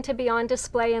is going to be on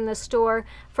display in the store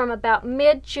from about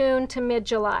mid-June to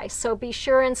mid-July. So be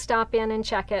sure and stop in and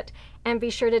check it, and be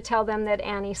sure to tell them that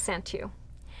Annie sent you.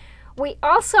 We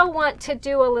also want to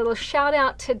do a little shout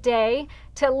out today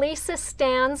to Lisa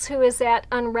Stans, who is at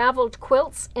Unraveled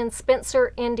Quilts in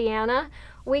Spencer, Indiana.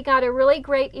 We got a really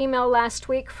great email last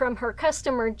week from her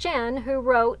customer Jen, who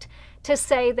wrote to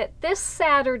say that this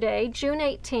Saturday, June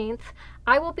 18th,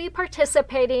 I will be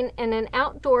participating in an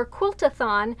outdoor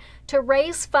quiltathon to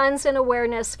raise funds and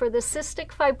awareness for the Cystic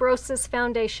Fibrosis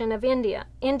Foundation of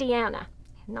Indiana.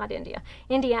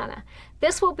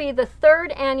 This will be the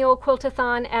third annual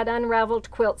quiltathon at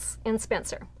Unraveled Quilts in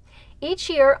Spencer. Each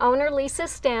year, owner Lisa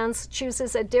Stans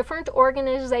chooses a different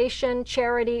organization,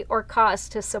 charity, or cause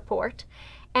to support,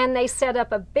 and they set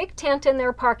up a big tent in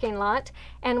their parking lot,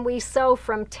 and we sew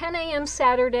from 10 a.m.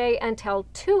 Saturday until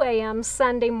 2 a.m.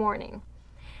 Sunday morning.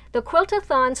 The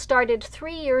quiltathon started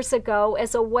 3 years ago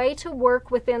as a way to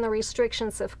work within the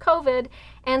restrictions of COVID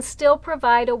and still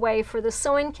provide a way for the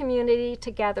sewing community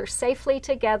to gather safely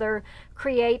together,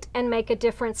 create, and make a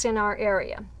difference in our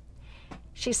area.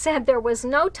 She said there was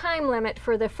no time limit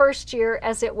for the first year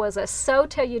as it was a sew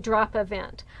till you drop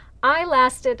event. I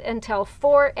lasted until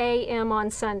 4 a.m.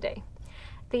 on Sunday.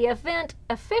 The event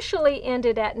officially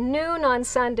ended at noon on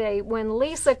Sunday when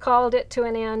Lisa called it to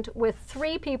an end with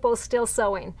 3 people still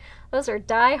sewing. Those are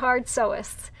die-hard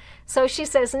sewists. So she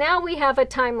says now we have a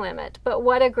time limit, but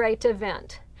what a great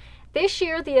event. This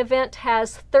year the event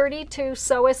has 32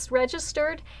 sewists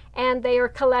registered, and they are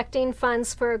collecting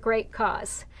funds for a great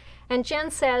cause. And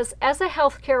Jen says, as a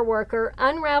healthcare worker,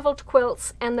 Unraveled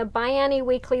Quilts and the ByAnnie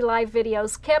weekly live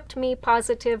videos kept me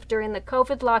positive during the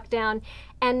COVID lockdown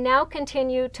and now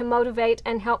continue to motivate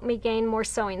and help me gain more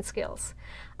sewing skills.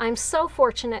 I'm so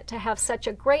fortunate to have such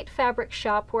a great fabric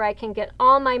shop where I can get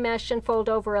all my mesh and fold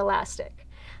over elastic.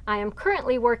 I am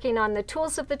currently working on the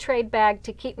Tools of the Trade bag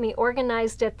to keep me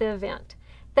organized at the event.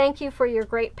 Thank you for your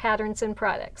great patterns and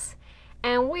products.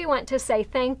 And we want to say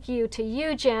thank you to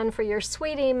you, Jen, for your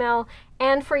sweet email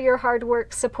and for your hard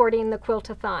work supporting the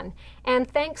Quiltathon. And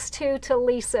thanks too to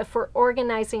Lisa for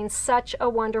organizing such a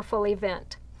wonderful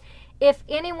event. If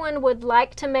anyone would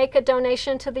like to make a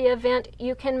donation to the event,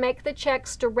 you can make the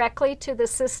checks directly to the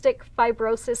Cystic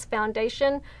Fibrosis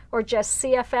Foundation, or just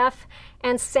CFF,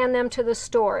 and send them to the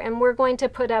store. And we're going to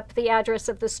put up the address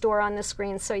of the store on the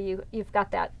screen so you've got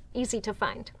that easy to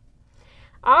find.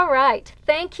 All right,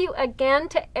 thank you again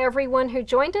to everyone who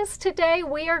joined us today.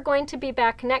 We are going to be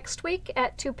back next week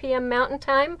at 2 p.m. Mountain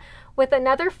Time with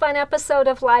another fun episode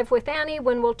of Live with Annie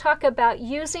when we'll talk about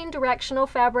using directional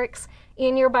fabrics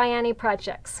in your ByAnnie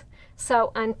projects.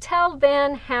 So until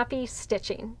then, happy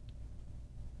stitching.